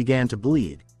nose began to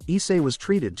bleed, Issei was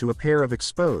treated to a pair of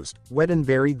exposed, wet and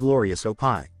very glorious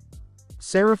opai.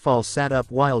 Serafal sat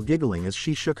up while giggling as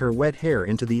she shook her wet hair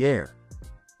into the air.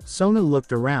 Sona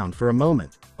looked around for a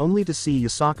moment, only to see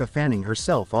Yasaka fanning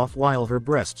herself off while her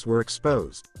breasts were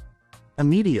exposed.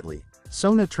 Immediately,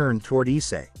 Sona turned toward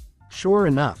Issei. Sure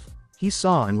enough, he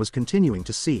saw and was continuing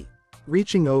to see.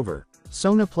 Reaching over,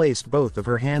 Sona placed both of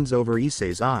her hands over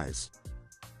Issei's eyes.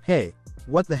 Hey,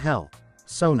 what the hell?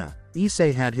 Sona.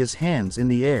 Issei had his hands in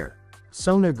the air.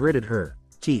 Sona gritted her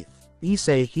teeth.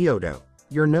 Issei Hyodo.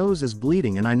 Your nose is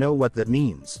bleeding and I know what that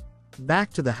means.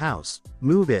 Back to the house,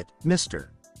 move it,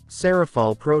 mister.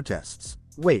 Serafal protests.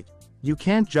 Wait, you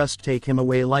can't just take him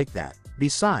away like that,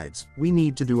 besides, we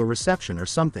need to do a reception or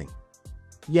something.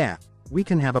 Yeah, we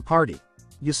can have a party.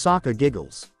 Yasaka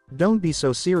giggles. Don't be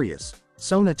so serious,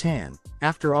 Sona-tan,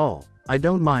 after all, I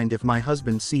don't mind if my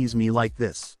husband sees me like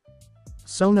this.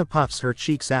 Sona puffs her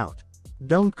cheeks out.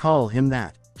 Don't call him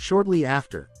that. Shortly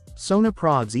after, Sona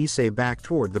prods Issei back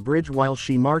toward the bridge while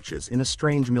she marches in a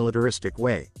strange militaristic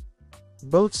way.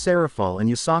 Both Serafal and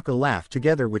Yasaka laugh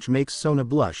together, which makes Sona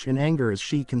blush in anger as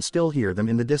she can still hear them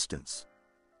in the distance.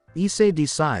 Issei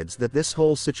decides that this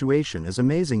whole situation is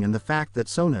amazing and the fact that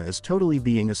Sona is totally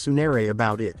being a tsundere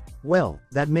about it, well,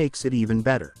 that makes it even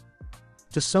better.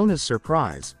 To Sona's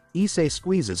surprise, Issei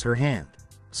squeezes her hand.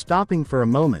 Stopping for a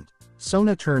moment,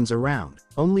 Sona turns around,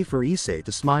 only for Issei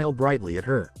to smile brightly at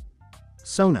her.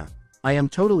 Sona, I am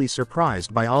totally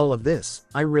surprised by all of this,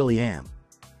 I really am.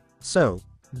 So,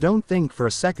 don't think for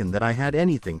a second that I had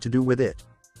anything to do with it.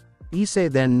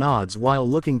 Issei then nods while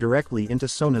looking directly into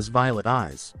Sona's violet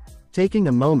eyes. Taking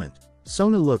a moment,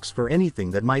 Sona looks for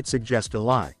anything that might suggest a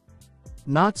lie.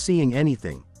 Not seeing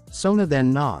anything, Sona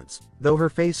then nods, though her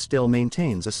face still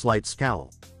maintains a slight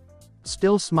scowl.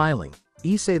 Still smiling,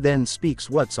 Issei then speaks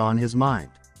what's on his mind.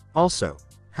 Also,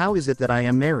 how is it that I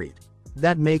am married?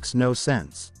 That makes no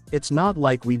sense. It's not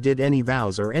like we did any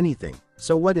vows or anything,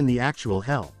 so what in the actual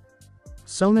hell?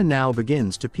 Sona now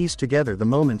begins to piece together the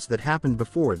moments that happened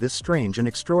before this strange and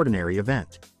extraordinary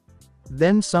event.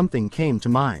 Then something came to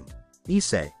mind.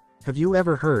 Issei, have you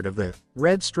ever heard of the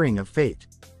red string of fate?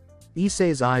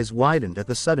 Issei's eyes widened at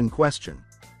the sudden question.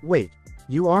 Wait,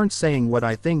 you aren't saying what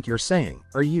I think you're saying,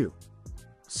 are you?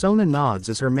 Sona nods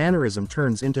as her mannerism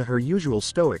turns into her usual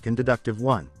stoic and deductive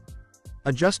one.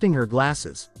 Adjusting her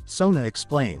glasses, Sona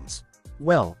explains.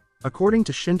 Well, according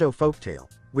to Shinto folktale,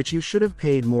 which you should have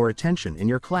paid more attention in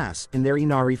your class in their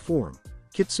Inari form,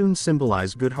 kitsune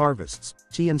symbolize good harvests,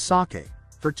 tea and sake,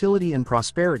 fertility and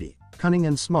prosperity, cunning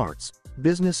and smarts,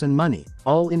 business and money,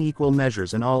 all in equal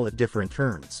measures and all at different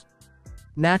turns.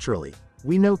 Naturally,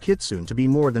 we know kitsune to be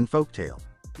more than folktale.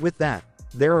 With that,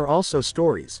 there are also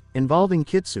stories involving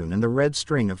kitsune and the red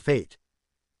string of fate.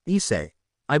 Issei,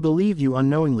 I believe you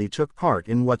unknowingly took part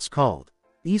in what's called.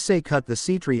 Issei cut the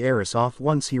Citri heiress off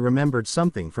once he remembered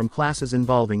something from classes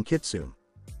involving kitsune.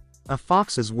 A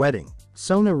fox's wedding.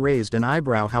 Sona raised an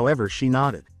eyebrow, however she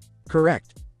nodded.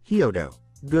 Correct. Hyodo.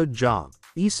 Good job.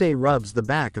 Issei rubs the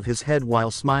back of his head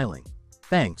while smiling.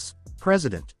 Thanks,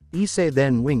 President. Issei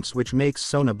then winks, which makes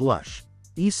Sona blush.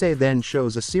 Issei then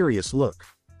shows a serious look.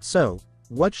 So,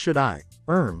 what should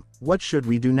what should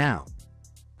we do now?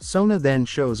 Sona then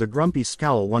shows a grumpy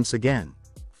scowl once again.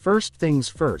 First things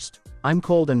first, I'm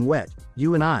cold and wet,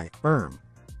 you and I,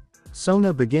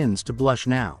 Sona begins to blush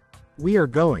now. We are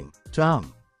going to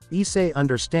Issei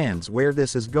understands where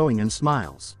this is going and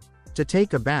smiles. To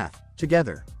take a bath,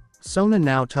 together. Sona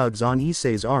now tugs on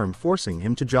Issei's arm, forcing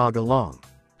him to jog along.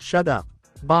 Shut up.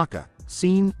 Baka.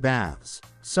 Scene, baths.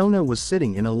 Sona was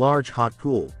sitting in a large hot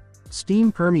pool.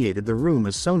 Steam permeated the room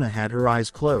as Sona had her eyes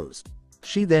closed.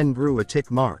 She then grew a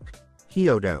tick mark.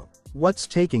 Hyodo. What's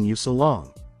taking you so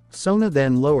long? Sona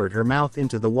then lowered her mouth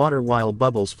into the water while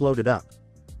bubbles floated up.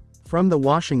 From the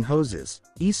washing hoses,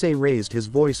 Issei raised his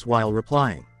voice while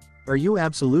replying. Are you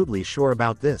absolutely sure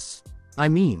about this? I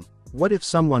mean, what if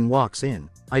someone walks in?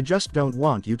 I just don't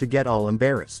want you to get all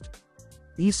embarrassed.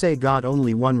 Issei got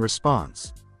only one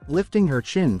response. Lifting her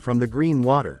chin from the green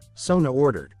water, Sona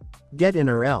ordered. Get in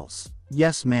or else.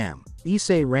 Yes ma'am.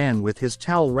 Issei ran with his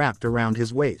towel wrapped around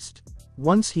his waist.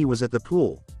 Once he was at the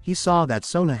pool, he saw that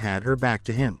Sona had her back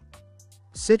to him.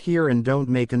 Sit here and don't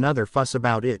make another fuss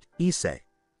about it, Issei.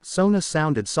 Sona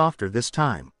sounded softer this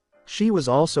time. She was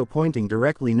also pointing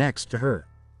directly next to her.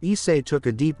 Issei took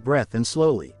a deep breath and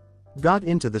slowly got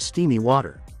into the steamy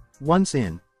water. Once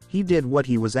in, he did what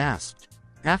he was asked.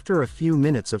 After a few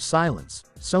minutes of silence,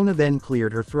 Sona then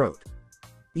cleared her throat.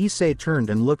 Issei turned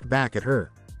and looked back at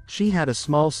her. She had a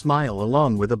small smile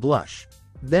along with a blush.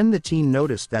 Then the teen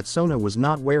noticed that Sona was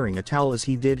not wearing a towel, as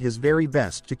he did his very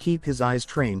best to keep his eyes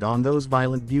trained on those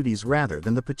violent beauties rather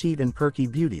than the petite and perky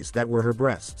beauties that were her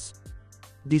breasts.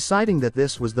 Deciding that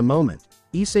this was the moment,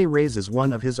 Issei raises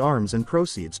one of his arms and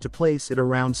proceeds to place it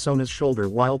around Sona's shoulder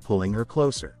while pulling her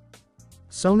closer.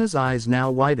 Sona's eyes now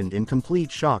widened in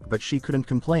complete shock, but she couldn't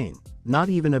complain, not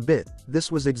even a bit.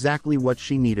 This was exactly what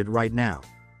she needed right now.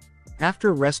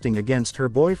 After resting against her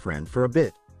boyfriend for a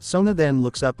bit, Sona then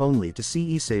looks up only to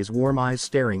see Issei's warm eyes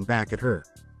staring back at her.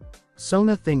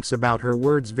 Sona thinks about her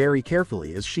words very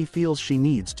carefully as she feels she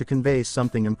needs to convey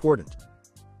something important.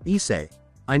 Issei,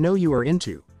 I know you are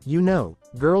into,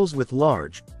 girls with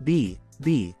large,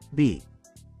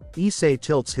 Issei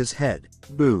tilts his head.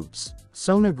 Boobs.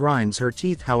 Sona grinds her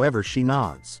teeth, however she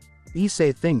nods.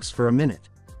 Issei thinks for a minute.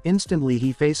 Instantly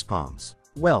he facepalms.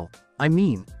 Well,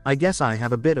 I guess I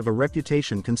have a bit of a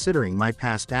reputation considering my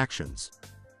past actions.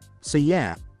 So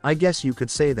yeah, I guess you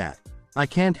could say that. I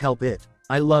can't help it.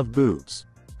 I love boobs.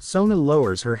 Sona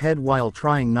lowers her head while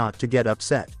trying not to get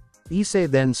upset. Issei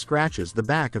then scratches the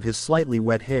back of his slightly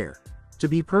wet hair. To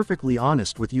be perfectly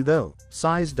honest with you though,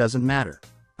 size doesn't matter.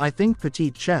 I think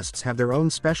petite chests have their own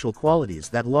special qualities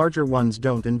that larger ones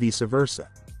don't, and vice versa.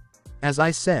 As I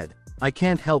said, I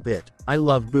can't help it, I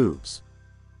love boobs.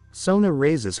 Sona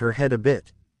raises her head a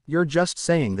bit. You're just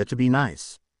saying that to be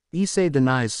nice. Issei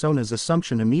denies Sona's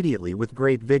assumption immediately with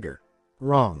great vigor.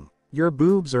 Wrong. Your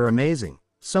boobs are amazing,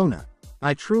 Sona.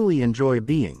 I truly enjoy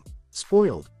being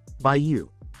spoiled by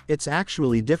you. It's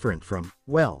actually different from,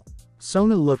 well,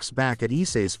 Sona looks back at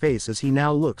Issei's face as he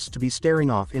now looks to be staring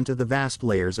off into the vast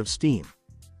layers of steam.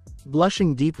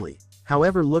 Blushing deeply,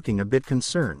 however looking a bit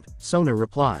concerned, Sona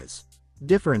replies.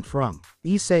 Different from.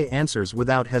 Issei answers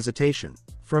without hesitation.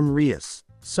 From Rias.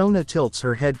 Sona tilts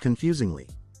her head confusingly.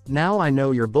 Now I know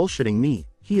you're bullshitting me,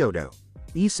 Hyodo.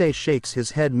 Issei shakes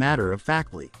his head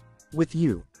matter-of-factly. With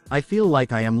you, I feel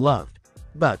like I am loved.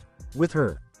 But, with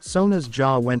her, Sona's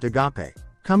jaw went agape.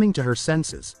 Coming to her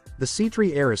senses, the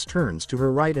Citri heiress turns to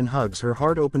her right and hugs her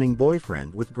heart-opening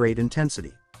boyfriend with great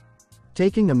intensity.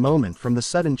 Taking a moment from the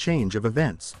sudden change of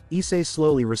events, Issei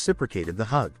slowly reciprocated the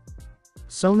hug.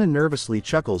 Sona nervously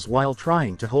chuckles while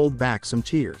trying to hold back some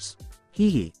tears.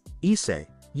 Hee, Issei,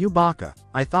 you baka,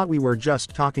 I thought we were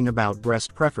just talking about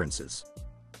breast preferences.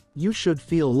 You should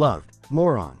feel loved,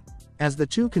 moron. As the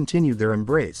two continued their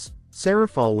embrace,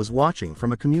 Serafal was watching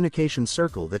from a communication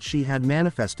circle that she had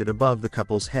manifested above the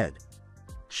couple's head.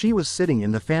 She was sitting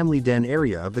in the family den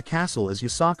area of the castle as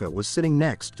Yusaka was sitting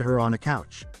next to her on a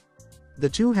couch. The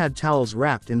two had towels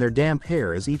wrapped in their damp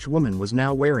hair as each woman was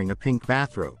now wearing a pink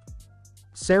bathrobe.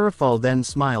 Serafal then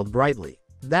smiled brightly.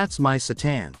 That's my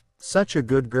Satan. Such a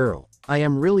good girl. I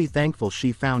am really thankful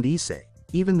she found Issei,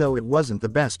 even though it wasn't the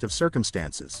best of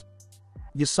circumstances.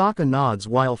 Yusaka nods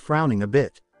while frowning a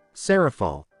bit.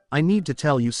 Serafal, I need to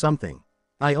tell you something.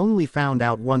 I only found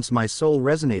out once my soul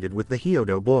resonated with the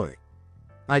Hyodo boy.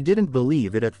 I didn't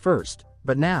believe it at first,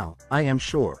 but now, I am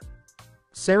sure.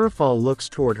 Serafal looks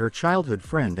toward her childhood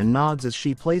friend and nods as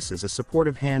she places a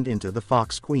supportive hand into the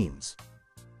Fox Queen's.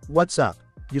 What's up,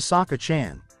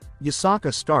 Yusaka-chan?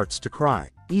 Yusaka starts to cry.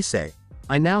 Issei,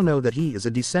 I now know that he is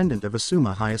a descendant of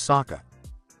Asuma Hayasaka.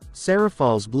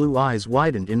 Serafal's blue eyes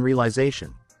widened in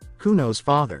realization. Kuno's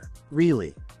father.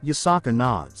 Really? Yusaka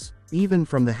nods. Even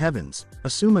from the heavens,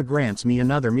 Asuma grants me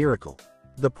another miracle.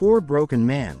 The poor broken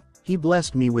man, he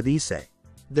blessed me with Issei.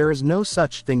 There is no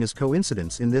such thing as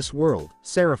coincidence in this world,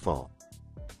 Serafal.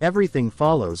 Everything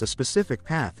follows a specific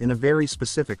path in a very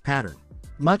specific pattern.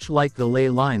 Much like the ley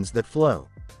lines that flow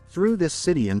through this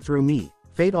city and through me,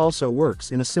 fate also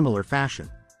works in a similar fashion.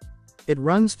 It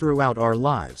runs throughout our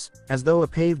lives, as though a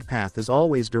paved path is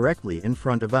always directly in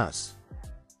front of us.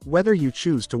 Whether you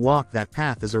choose to walk that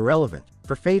path is irrelevant,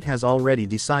 for fate has already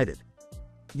decided.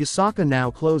 Yusaka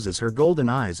now closes her golden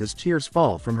eyes as tears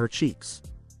fall from her cheeks.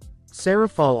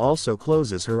 Serafal also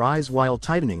closes her eyes while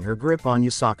tightening her grip on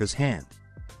Yusaka's hand.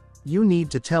 You need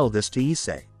to tell this to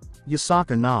Issei.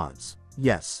 Yusaka nods.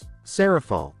 Yes.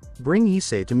 Serafal, bring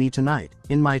Issei to me tonight,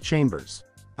 in my chambers.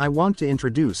 I want to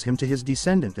introduce him to his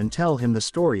descendant and tell him the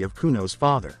story of Kuno's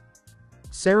father.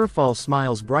 Serafal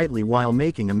smiles brightly while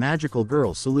making a magical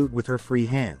girl salute with her free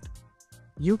hand.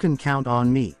 You can count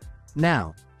on me.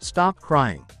 Now, stop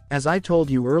crying. As I told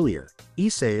you earlier,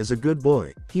 Issei is a good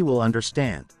boy, he will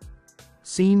understand.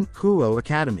 Scene, Kuo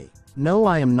Academy. No,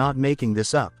 I am not making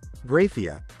this up.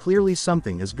 Graphia, clearly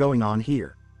something is going on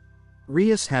here.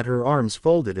 Rias had her arms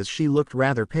folded as she looked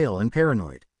rather pale and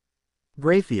paranoid.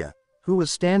 Graphia, who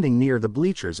was standing near the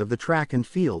bleachers of the track and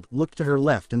field, looked to her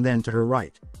left and then to her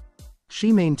right.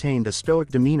 She maintained a stoic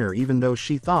demeanor even though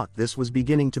she thought this was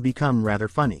beginning to become rather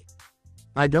funny.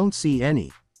 I don't see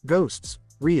any ghosts,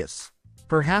 Rias.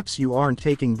 Perhaps you aren't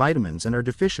taking vitamins and are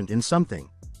deficient in something.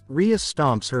 Rias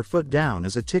stomps her foot down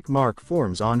as a tick mark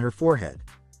forms on her forehead.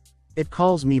 It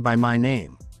calls me by my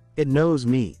name. It knows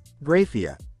me.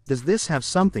 Graphia, does this have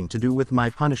something to do with my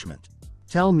punishment?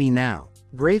 Tell me now.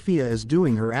 Graphia is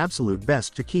doing her absolute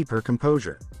best to keep her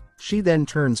composure. She then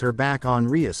turns her back on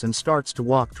Rias and starts to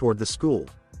walk toward the school.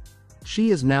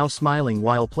 She is now smiling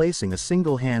while placing a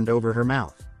single hand over her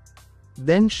mouth.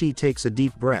 Then she takes a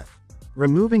deep breath.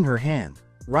 Removing her hand,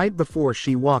 right before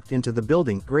she walked into the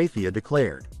building, Graphia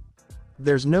declared.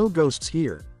 There's no ghosts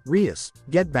here. Rias,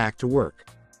 get back to work.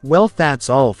 Well, that's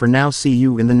all for now. See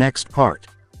you in the next part.